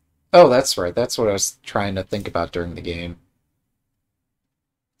 oh, that's right. That's what I was trying to think about during the game.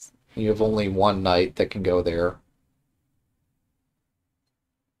 You have only one knight that can go there.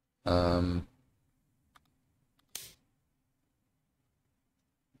 Um,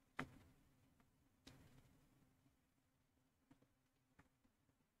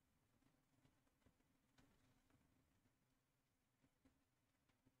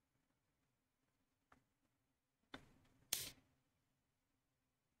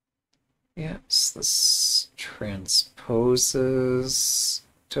 yes, this transposes.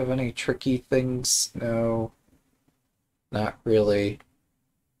 Do I have any tricky things? No, not really.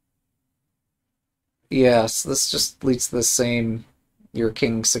 Yes, this just leads to the same your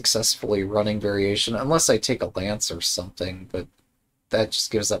king successfully running variation, unless I take a lance or something, but that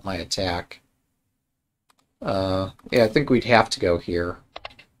just gives up my attack. Yeah, I think we'd have to go here.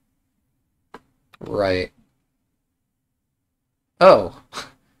 Right. Oh,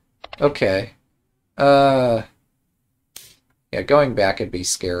 okay. Uh, yeah, going back would be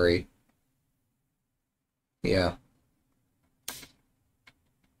scary. Yeah.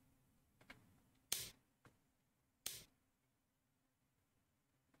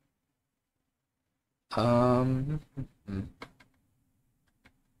 Hmm.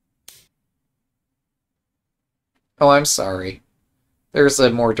 Oh, I'm sorry. There's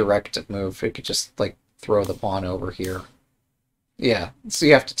a more direct move. It could just, like, throw the pawn over here. Yeah, so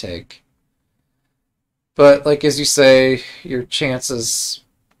you have to take. But, like, as you say, your chances,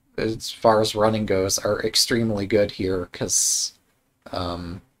 as far as running goes, are extremely good here, because,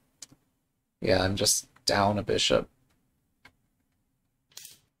 um, yeah, I'm just down a bishop.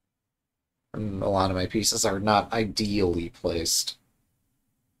 And a lot of my pieces are not ideally placed.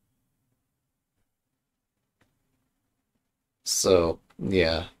 So,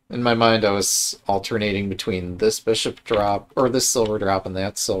 yeah. In my mind, I was alternating between this bishop drop, or this silver drop, and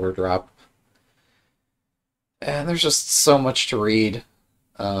that silver drop. And there's just so much to read.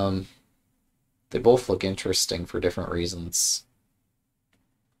 Um, they both look interesting for different reasons.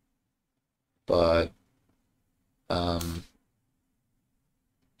 But, um,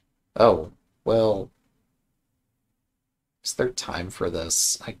 oh, well, is there time for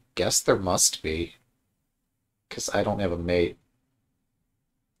this? I guess there must be, because I don't have a mate.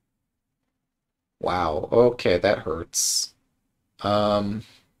 Wow, okay, that hurts. Um,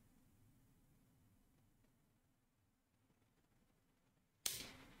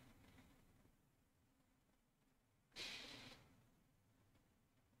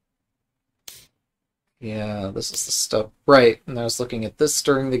 yeah, this is the stuff. Right, and I was looking at this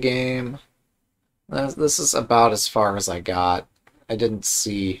during the game. This is about as far as I got. I didn't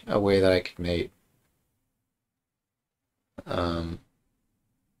see a way that I could mate. Um,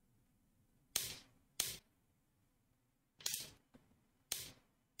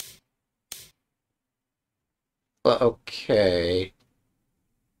 but okay.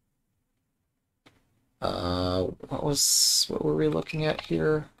 What were we looking at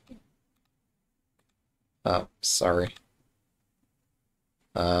here? Oh, sorry.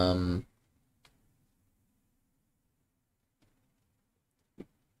 Um,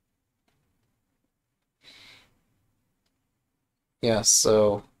 yeah,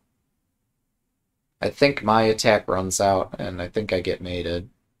 so I think my attack runs out, and I think I get mated.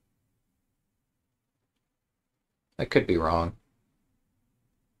 I could be wrong.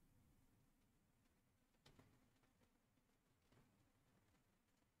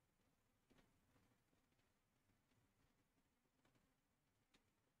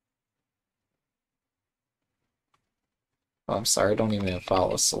 Oh, I'm sorry, I don't even have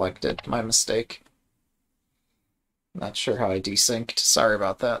follow selected. My mistake. Not sure how I desynced. Sorry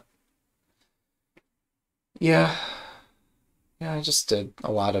about that. Yeah, yeah, I just did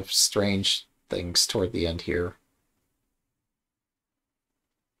a lot of strange things toward the end here.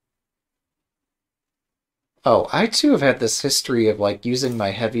 Oh, I too have had this history of like using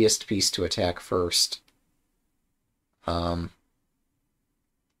my heaviest piece to attack first. Um,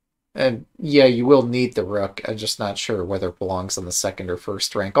 and yeah, you will need the rook. I'm just not sure whether it belongs on the second or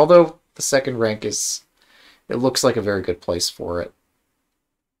first rank. Although the second rank is, it looks like a very good place for it.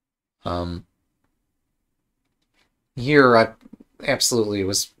 Um, Here, I absolutely it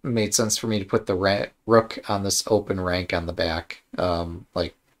was made sense for me to put the rook on this open rank on the back.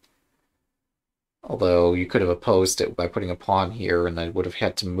 Like, although you could have opposed it by putting a pawn here, and I would have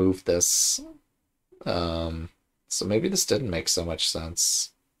had to move this. Um, so maybe this didn't make so much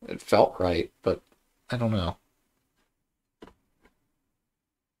sense. It felt right, but I don't know.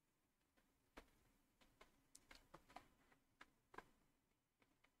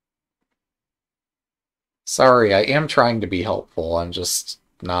 Sorry, I am trying to be helpful. I'm just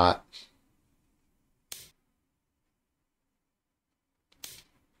not.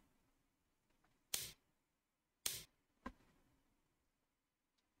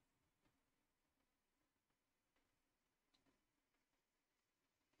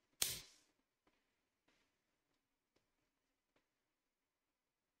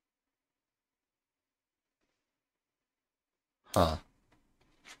 Huh.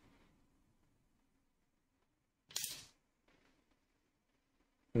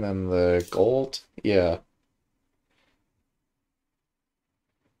 And then the gold? Yeah.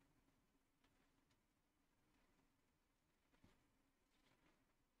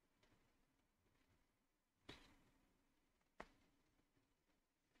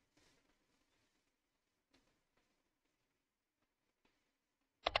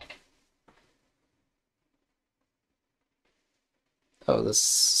 Oh, this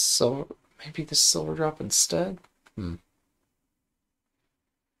silver... Maybe the silver drop instead? Hmm.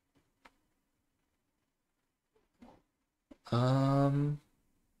 Um...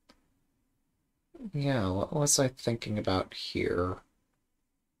 Yeah, what was I thinking about here?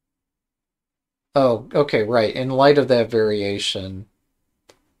 Oh, okay, right. In light of that variation,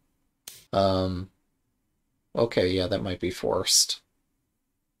 um, okay, yeah, that might be forced.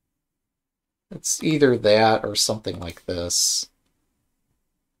 It's either that or something like this.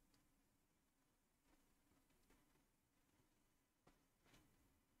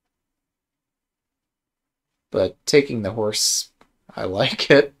 But taking the horse, I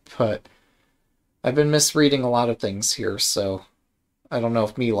like it, but I've been misreading a lot of things here, so I don't know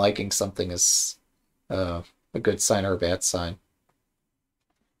if me liking something is uh, a good sign or a bad sign.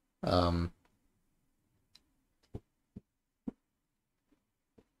 Um,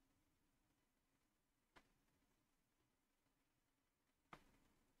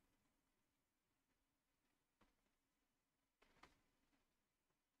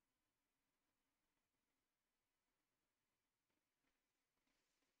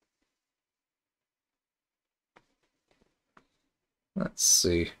 let's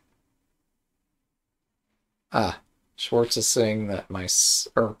see. Ah, Schwartz is saying that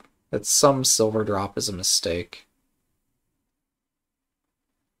or that some silver drop is a mistake.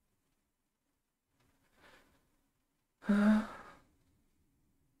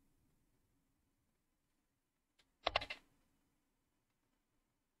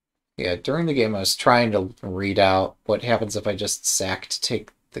 Yeah, during the game I was trying to read out what happens if I just sack to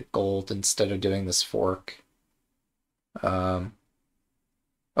take the gold instead of doing this fork. Um,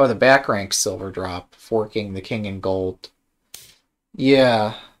 oh, the back rank silver drop, forking the king and gold.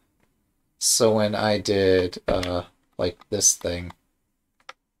 Yeah, so when I did, like this thing,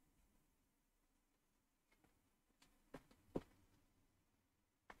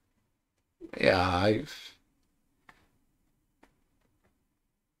 yeah, I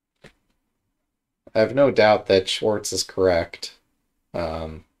have no doubt that Schwartz is correct.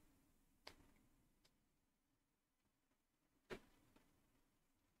 Um,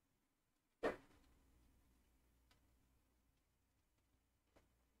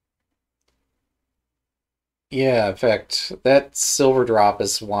 yeah, in fact, that silver drop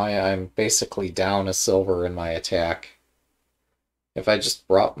is why I'm basically down a silver in my attack. If I just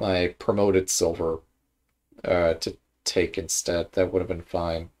brought my promoted silver to take instead, that would have been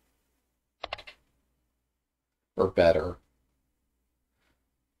fine. Or better.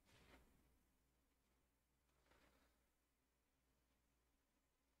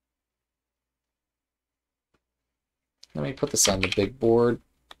 Let me put this on the big board.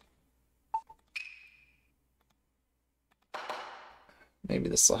 Maybe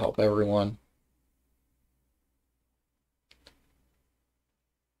this will help everyone.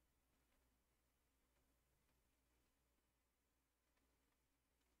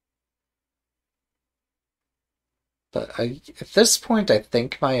 But at this point, I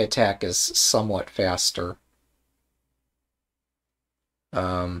think my attack is somewhat faster.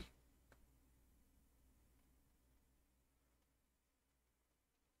 Um,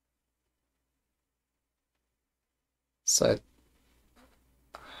 so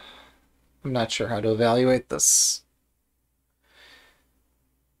I'm not sure how to evaluate this.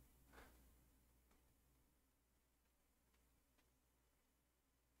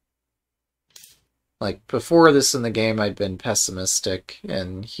 Like, before this in the game, I'd been pessimistic,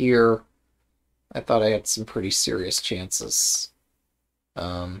 and here, I thought I had some pretty serious chances.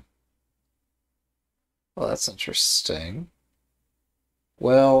 Um, well, that's interesting.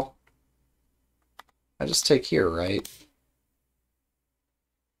 Well, I just take here, right?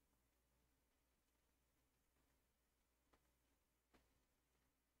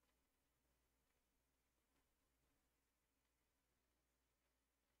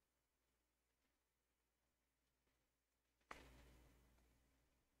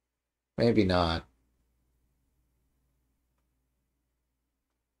 Maybe not.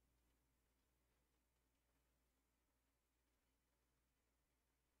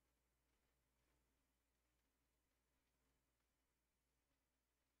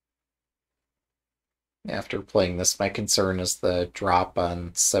 After playing this, my concern is the drop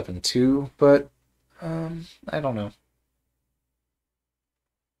on 7-2, but I don't know.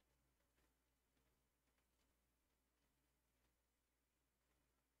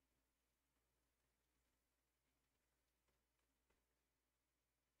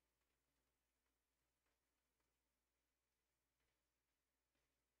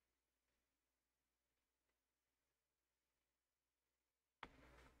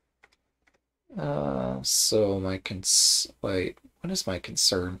 So my wait, what is my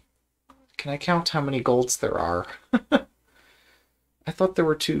concern? Can I count how many golds there are? I thought there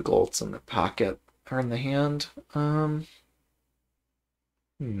were 2 golds in the pocket or in the hand. Hmm.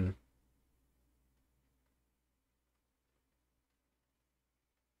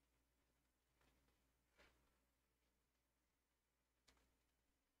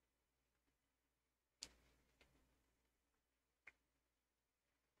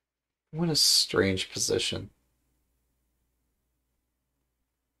 What a strange position.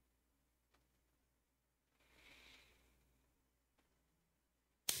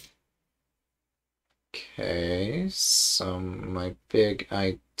 Okay, so my big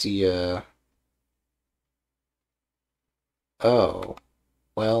idea. Oh,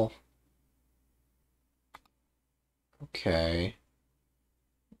 well, okay.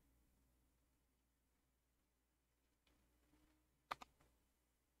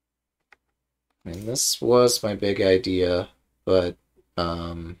 I mean, this was my big idea, but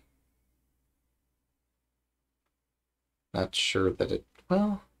not sure that it.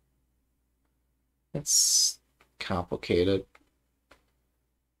 Well, it's complicated.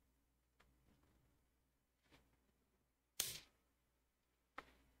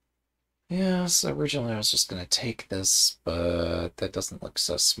 Yeah, so originally I was just gonna take this, but that doesn't look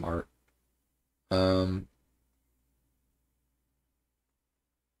so smart. Um,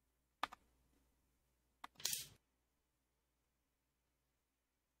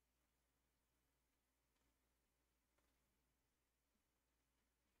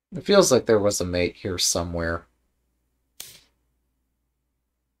 it feels like there was a mate here somewhere.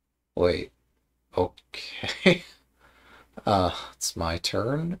 Wait, okay. It's my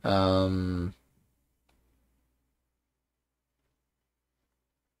turn.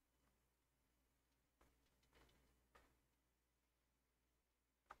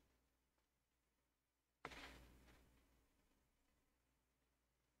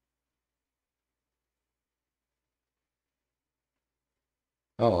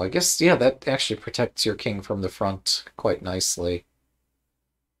 Oh, I guess, yeah, that actually protects your king from the front quite nicely.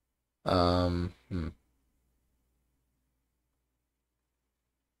 Hmm.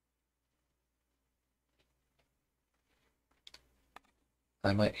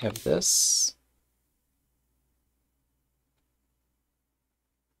 I might have this.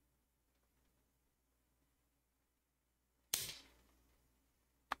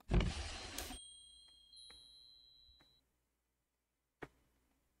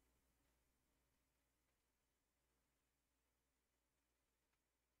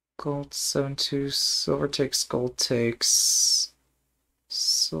 Gold 7-2, silver takes, gold takes,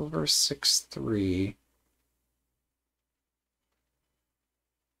 silver 6-3,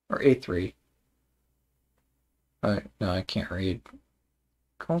 or 8-3. No, I can't read.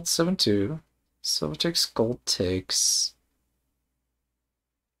 Gold 7-2, silver takes, gold takes.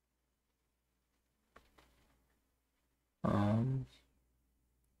 Um,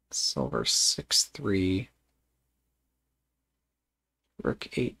 Silver 6-3, rook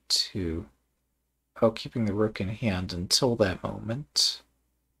 8-2. Oh, keeping the rook in hand until that moment.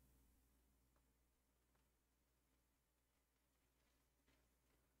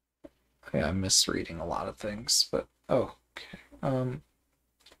 Yeah, I'm misreading a lot of things, but oh, okay.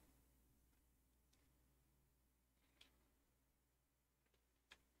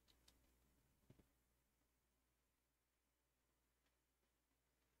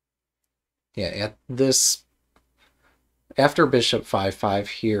 Yeah, at this after bishop 5-5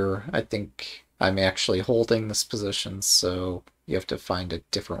 here, I think I'm actually holding this position, so you have to find a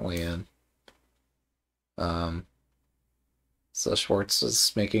different way in. So Schwartz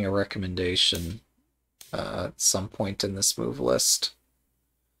is making a recommendation at some point in this move list.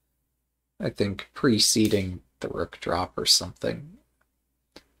 I think preceding the rook drop or something.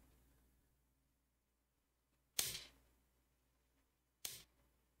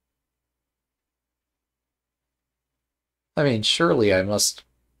 I mean, surely I must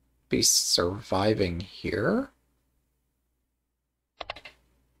be surviving here.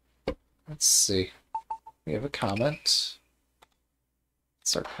 Let's see. We have a comment.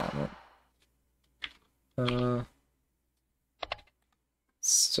 What's our comment?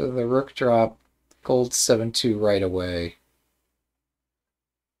 So the rook drop Gold 7-2 right away.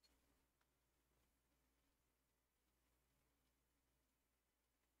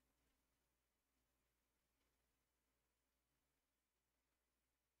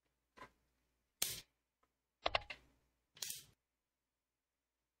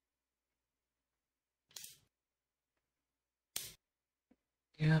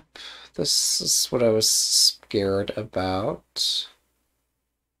 Yep, this is what I was scared about.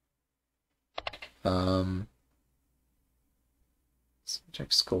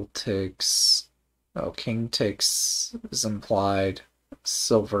 Jack's gold takes. Oh, king takes is implied.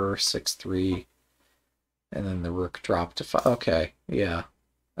 Silver 6-3, and then the rook drop to 5. Okay, yeah,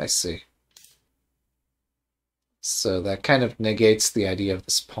 I see. So that kind of negates the idea of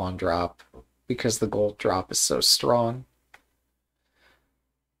this pawn drop because the gold drop is so strong.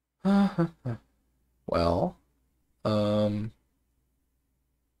 Well,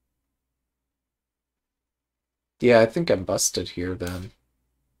 yeah, I think I'm busted here then.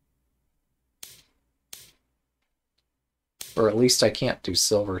 Or at least I can't do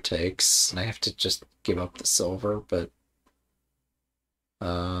silver takes, and I have to just give up the silver, but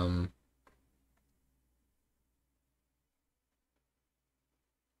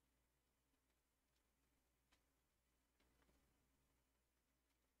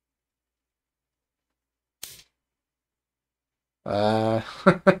uh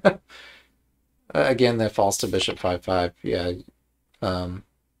again that falls to bishop 5-5. Yeah. Um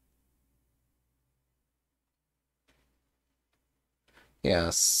yeah,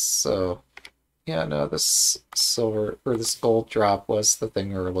 so yeah, no, this silver or this gold drop was the thing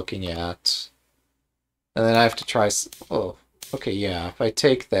we were looking at. And then I have to try oh, okay, yeah, if I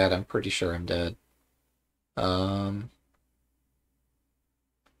take that, I'm pretty sure I'm dead. Not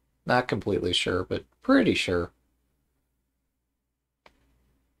completely sure, but pretty sure.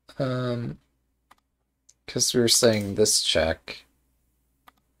 Because we were saying this check,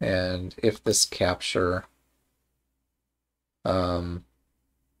 and if this capture,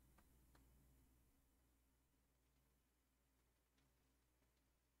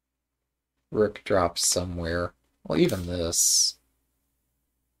 rook drops somewhere. Well, even this.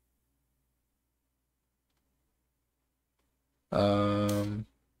 Why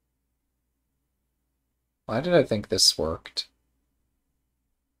did I think this worked?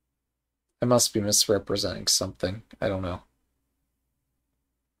 I must be misrepresenting something. I don't know.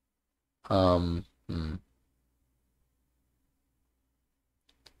 Hmm.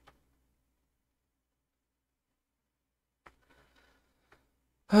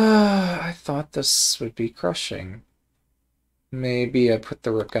 I thought this would be crushing. Maybe I put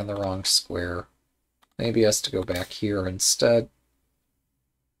the rook on the wrong square. Maybe it has to go back here instead.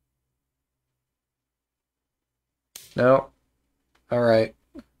 No. Alright.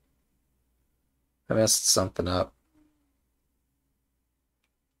 I messed something up.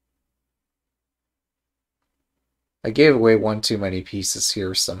 I gave away one too many pieces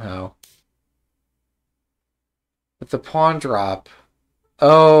here somehow. With the pawn drop...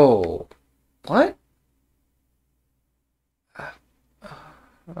 Oh! What?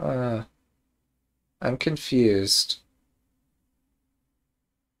 I'm confused.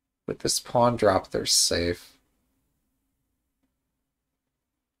 With this pawn drop, they're safe.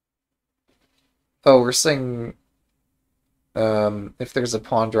 Oh, we're saying if there's a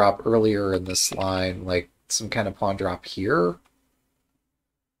pawn drop earlier in this line, like some kind of pawn drop here,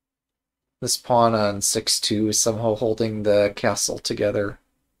 this pawn on 6-2 is somehow holding the castle together.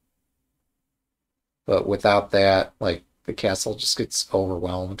 But without that, like, the castle just gets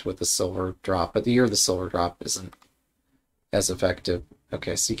overwhelmed with the silver drop. But the silver drop isn't as effective.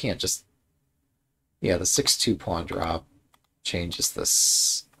 Okay, so you can't just... Yeah, the 6-2 pawn drop changes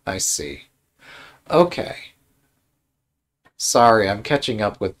this. I see. Okay. Sorry, I'm catching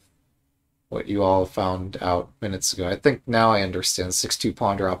up with what you all found out minutes ago. I think now I understand 6-2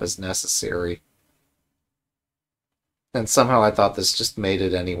 pawn drop is necessary. And somehow I thought this just made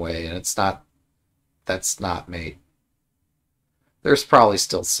it anyway, and it's not... That's not mate. There's probably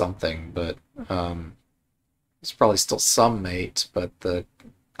still something, but... there's probably still some mate, but the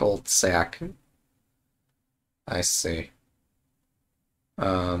gold sack... I see.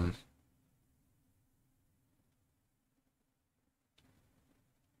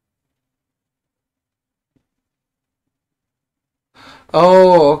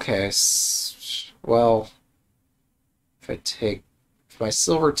 Oh, okay. Well, if my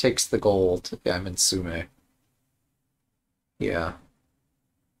silver takes the gold, yeah, I'm in Sume. Yeah.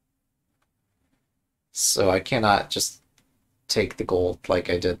 So I cannot just take the gold like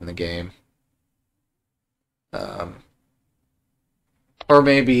I did in the game. Or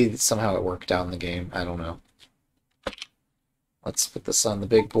maybe somehow it worked out in the game. I don't know. Let's put this on the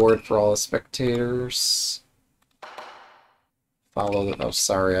big board for all the spectators. Follow the... Oh,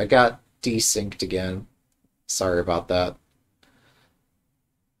 sorry. I got desynced again. Sorry about that.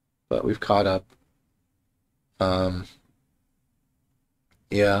 But we've caught up. Um,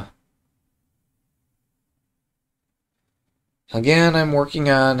 yeah. Again, I'm working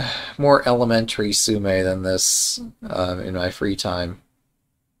on more elementary sume than this in my free time.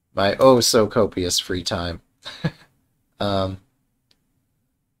 My oh so copious free time. Um,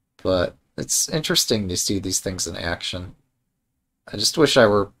 but it's interesting to see these things in action. I just wish I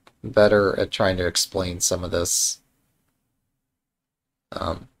were better at trying to explain some of this.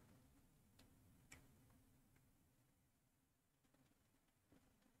 Um,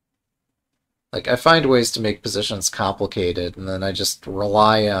 like, I find ways to make positions complicated, and then I just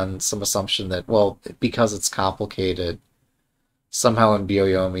rely on some assumption that, well, because it's complicated, somehow in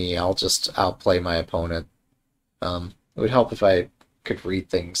Byoyomi I'll just outplay my opponent. It would help if I could read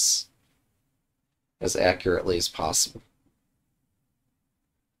things as accurately as possible.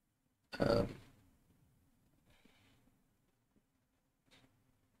 Um,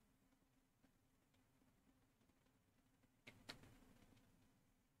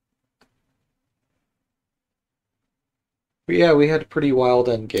 but yeah, we had a pretty wild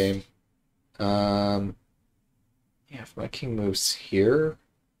end game. Um, yeah, if my king moves here,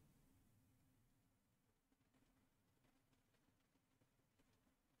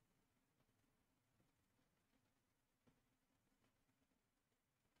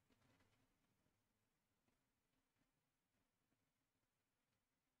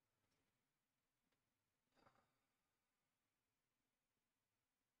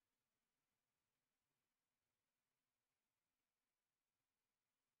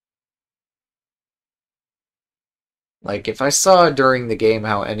 like if I saw during the game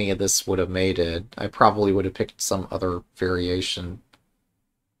how any of this would have made it, I probably would have picked some other variation.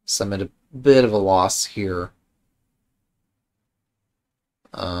 So I'm at a bit of a loss here.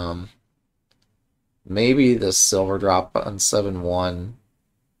 Um, maybe the silver drop on 7-1.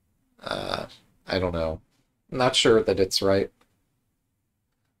 Uh, I don't know. I'm not sure that it's right.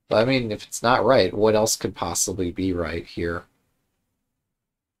 But I mean, if it's not right, what else could possibly be right here?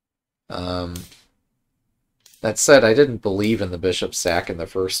 Um, that said, I didn't believe in the bishop sack in the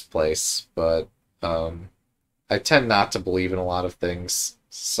first place, but um, I tend not to believe in a lot of things,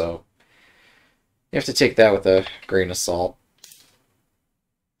 so you have to take that with a grain of salt.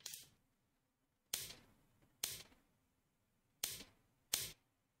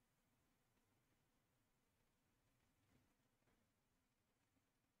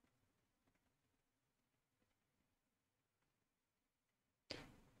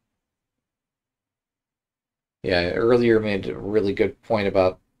 Yeah, earlier made a really good point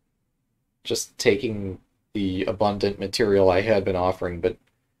about just taking the abundant material I had been offering, but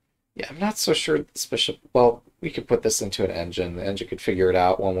yeah, I'm not so sure this bishop... Well, we could put this into an engine. The engine could figure it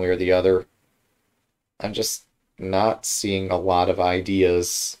out one way or the other. I'm just not seeing a lot of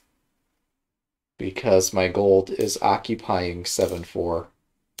ideas because my gold is occupying 7-4.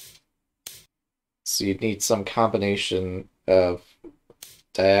 So you'd need some combination of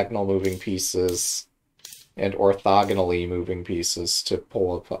diagonal moving pieces and orthogonally moving pieces to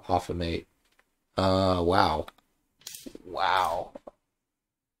pull off a mate. Wow. Wow.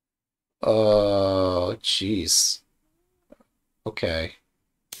 Jeez. Okay.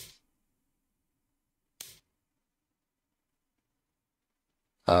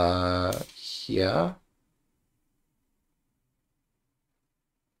 Uh, yeah.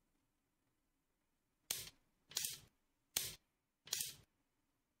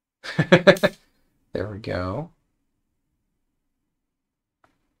 There we go.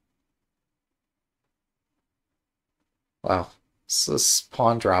 Wow. So this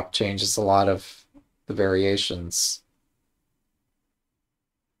pawn drop changes a lot of the variations.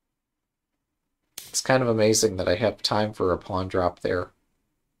 It's kind of amazing that I have time for a pawn drop there.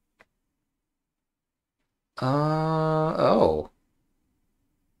 Oh.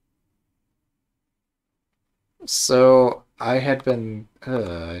 So I had been,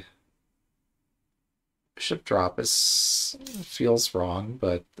 bishop drop is, feels wrong,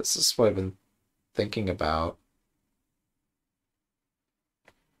 but this is what I've been thinking about.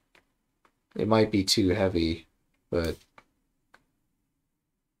 It might be too heavy, but,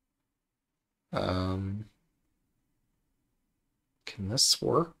 um, can this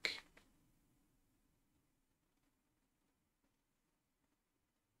work?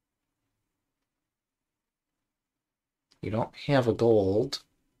 You don't have a gold.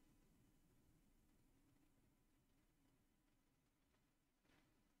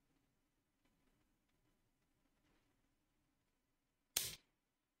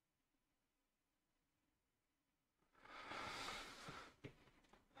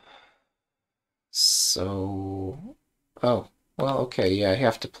 So, oh, well, okay, yeah, I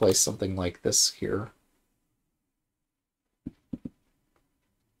have to place something like this here.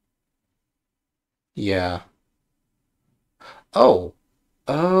 Yeah. Oh,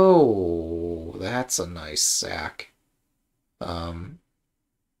 oh, that's a nice sack. Um,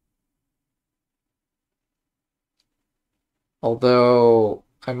 Although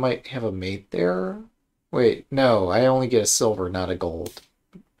I might have a mate there. Wait, no, I only get a silver, not a gold.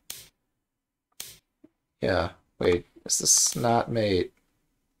 Yeah, wait, is this not mate?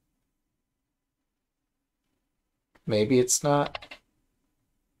 Maybe it's not?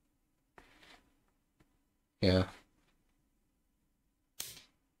 Yeah,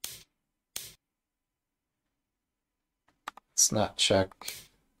 it's not check.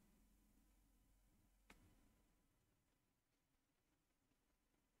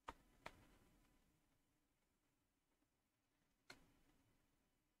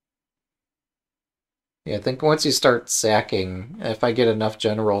 Yeah, I think once you start sacking, if I get enough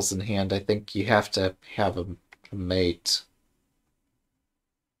generals in hand, I think you have to have a mate.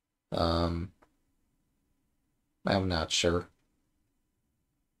 Um, I'm not sure.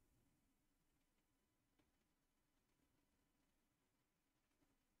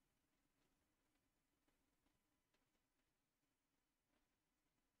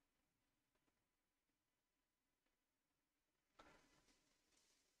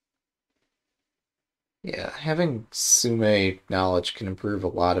 Yeah, having Sume knowledge can improve a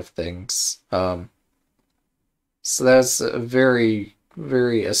lot of things. So that's a very,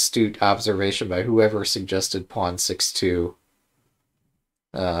 very astute observation by whoever suggested pawn 6-2,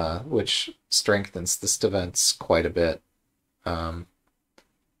 which strengthens this defense quite a bit. Um,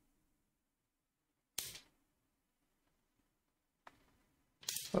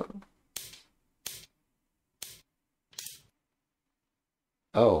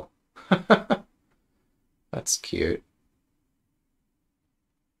 oh, that's cute.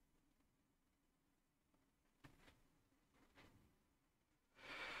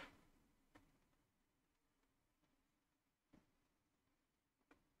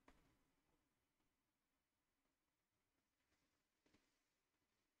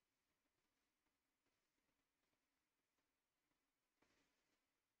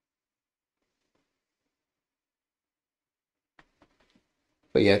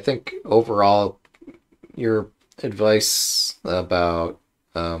 But yeah, I think overall your advice about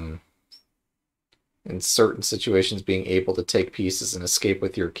um, in certain situations being able to take pieces and escape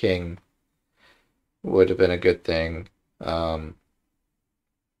with your king would have been a good thing. Um,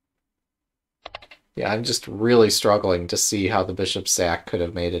 yeah, I'm just really struggling to see how the bishop sack could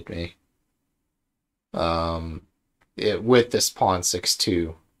have mated me. Um, with this pawn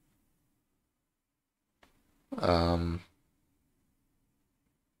 6-2. Um,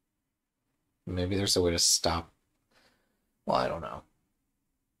 Maybe there's a way to stop. Well, I don't know.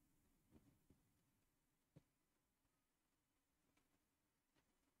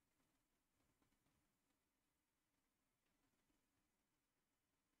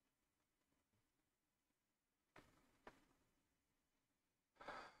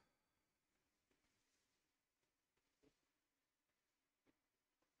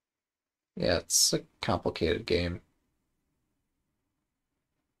 Yeah, it's a complicated game.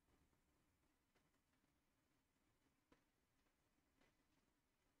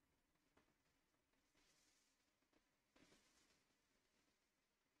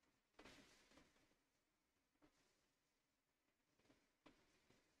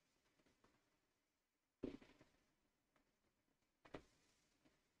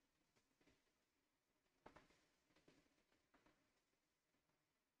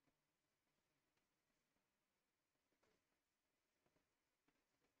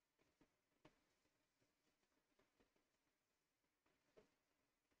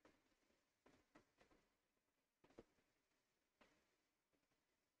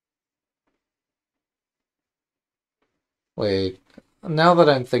 Wait, now that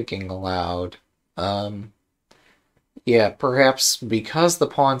I'm thinking aloud, um, yeah, perhaps because the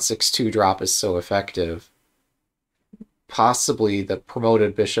pawn 6-2 drop is so effective, possibly the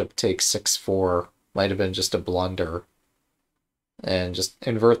promoted bishop takes 6-4 might have been just a blunder. And just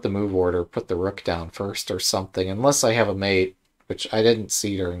invert the move order, put the rook down first or something, unless I have a mate, which I didn't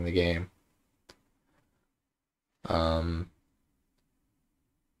see during the game. Um,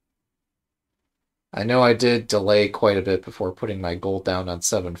 I know I did delay quite a bit before putting my gold down on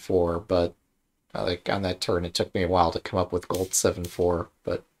 7-4, but like on that turn, it took me a while to come up with gold 7-4.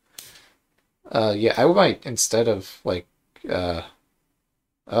 But yeah, I might instead of like, uh,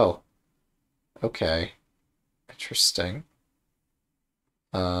 oh, okay, interesting.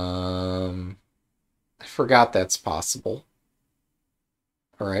 Um, I forgot that's possible.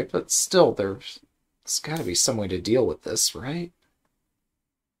 Alright, but still, there's gotta be some way to deal with this, right?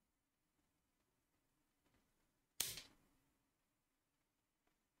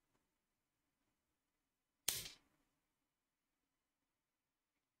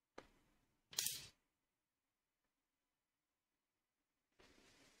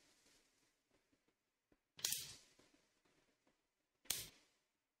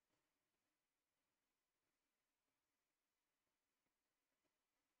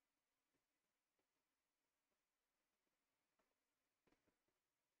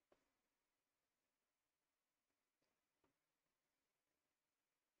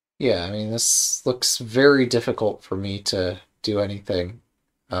 Yeah, I mean, this looks very difficult for me to do anything.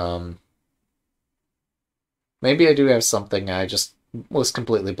 Um, Maybe I do have something, I just was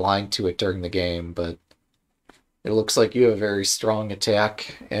completely blind to it during the game, but it looks like you have a very strong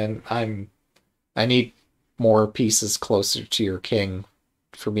attack, and I need more pieces closer to your king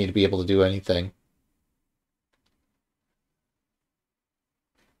for me to be able to do anything.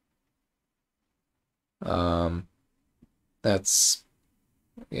 Um, that's,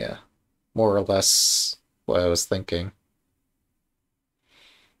 yeah, more or less what I was thinking.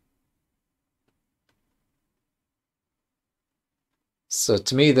 So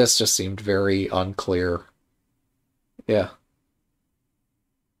to me, this just seemed very unclear. Yeah.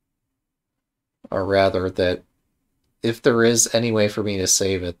 Or rather, that if there is any way for me to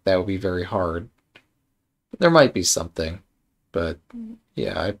save it, that would be very hard. There might be something, but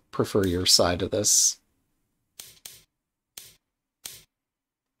yeah, I prefer your side of this.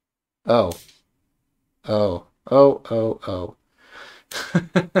 Oh, oh.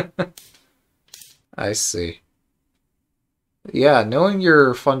 I see. Yeah, knowing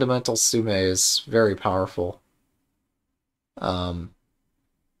your fundamental sume is very powerful. Um,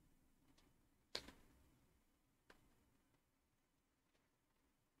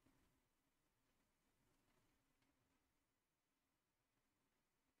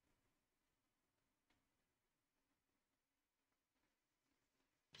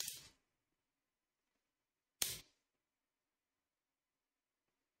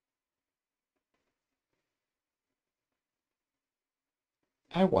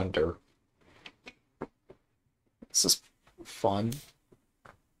 I wonder, is this fun?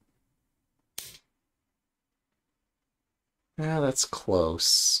 Yeah, that's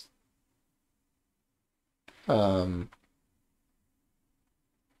close. Um,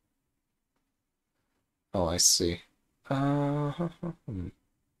 oh, I see. Uh,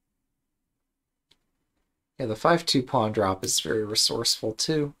 yeah, the 5-2 pawn drop is very resourceful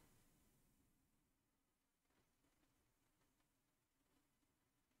too.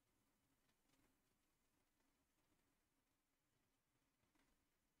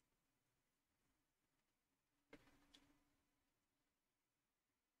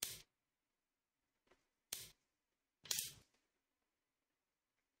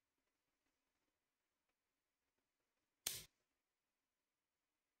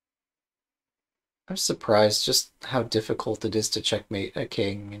 I'm surprised just how difficult it is to checkmate a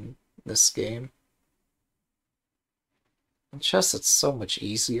king in this game. In chess, it's so much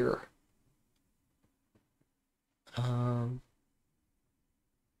easier. Um,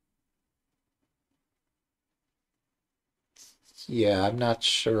 yeah, I'm not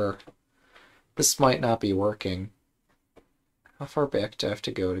sure. This might not be working. How far back do I have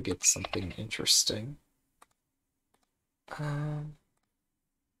to go to get something interesting? Um,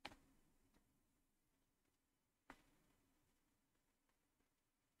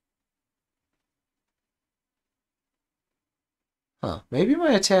 huh. Maybe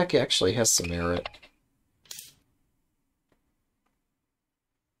my attack actually has some merit.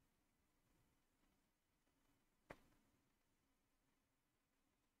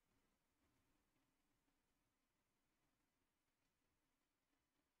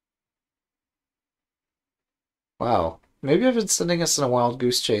 Wow. Maybe I've been sending us in a wild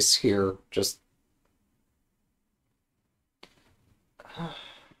goose chase here. Just. I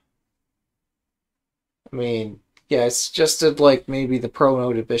mean, yeah, I suggested like maybe the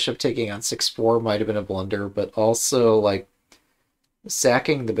pro-noted bishop taking on 6-4 might have been a blunder, but also like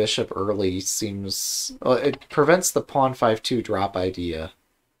sacking the bishop early seems it prevents the pawn 5-2 drop idea,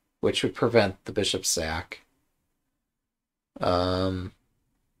 which would prevent the bishop sack. Um,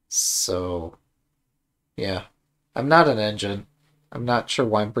 so yeah, I'm not an engine. I'm not sure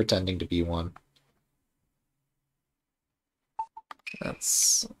why I'm pretending to be one.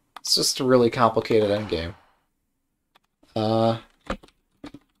 That's it's just a really complicated endgame. Uh,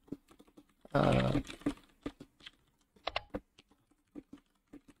 uh,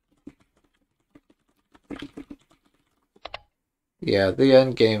 Yeah, the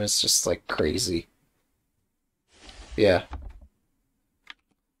end game is just like crazy. Yeah.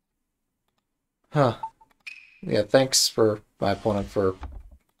 Huh. Yeah, thanks for my opponent for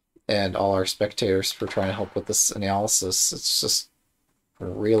and all our spectators for trying to help with this analysis. It's just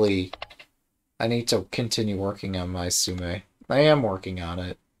really I need to continue working on my sume. I am working on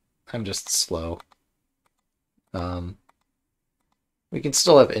it. I'm just slow. Um, we can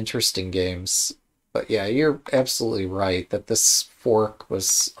still have interesting games, but yeah, you're absolutely right that this fork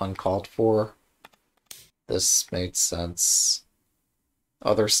was uncalled for. This made sense.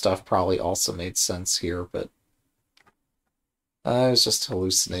 Other stuff probably also made sense here, but I was just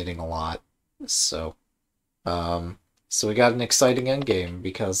hallucinating a lot. So, so we got an exciting endgame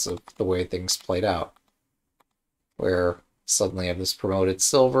because of the way things played out, where suddenly I have this promoted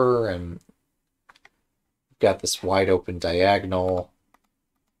silver and got this wide open diagonal,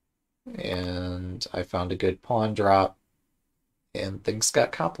 and I found a good pawn drop, and things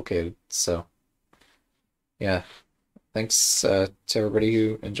got complicated. So, yeah, thanks to everybody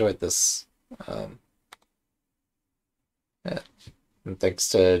who enjoyed this. Um, yeah. And thanks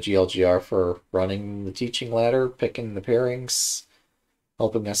to GLGR for running the teaching ladder, picking the pairings,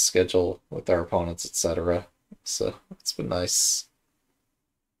 helping us schedule with our opponents, etc. So it's been nice.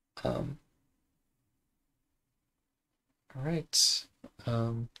 Um, all right.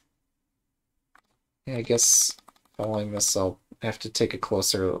 Yeah, I guess following this, I'll have to take a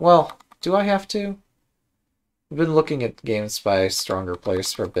closer. Well, do I have to? I've been looking at games by stronger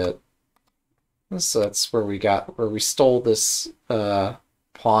players for a bit. So that's where we stole this pawn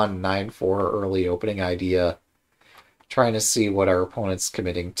 9-4 early opening idea, trying to see what our opponent's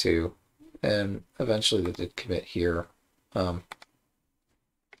committing to, and eventually they did commit here. But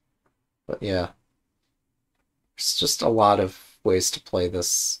yeah, there's just a lot of ways to play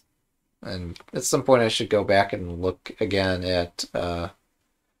this, and at some point I should go back and look again at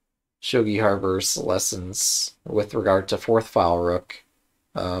Shogi Harbor's lessons with regard to fourth file rook.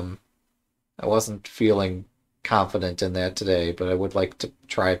 I wasn't feeling confident in that today, but I would like to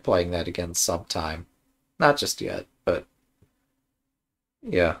try playing that again sometime. Not just yet, but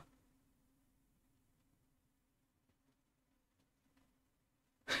yeah.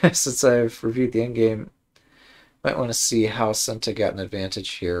 Since I've reviewed the endgame, might want to see how Senta got an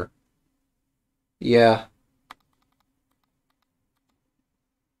advantage here. Yeah.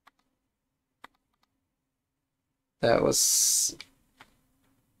 That was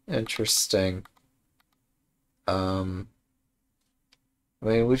interesting. I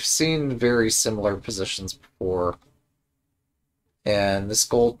mean, we've seen very similar positions before, and this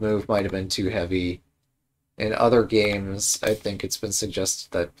gold move might have been too heavy. In other games, I think it's been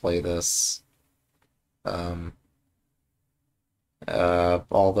suggested that I play this. Um,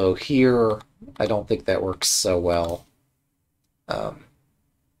 although here, I don't think that works so well. Um,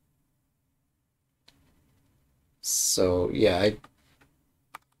 so yeah, I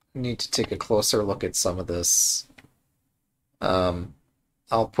need to take a closer look at some of this.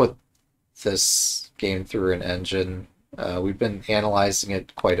 I'll put this game through an engine. We've been analyzing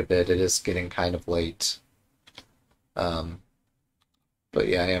it quite a bit. It is getting kind of late. But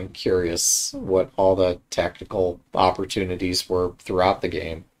yeah, I am curious what all the tactical opportunities were throughout the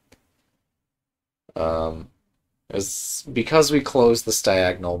game. Because we closed this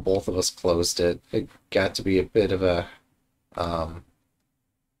diagonal, both of us closed it. It got to be a bit of a, I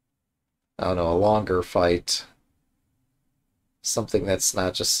don't know, a longer fight. Something that's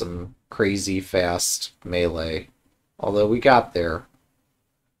not just some crazy fast melee. Although we got there.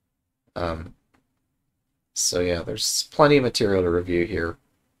 So yeah, there's plenty of material to review here.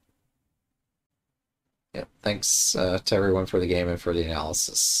 Yeah, thanks to everyone for the game and for the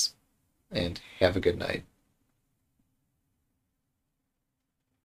analysis. And have a good night.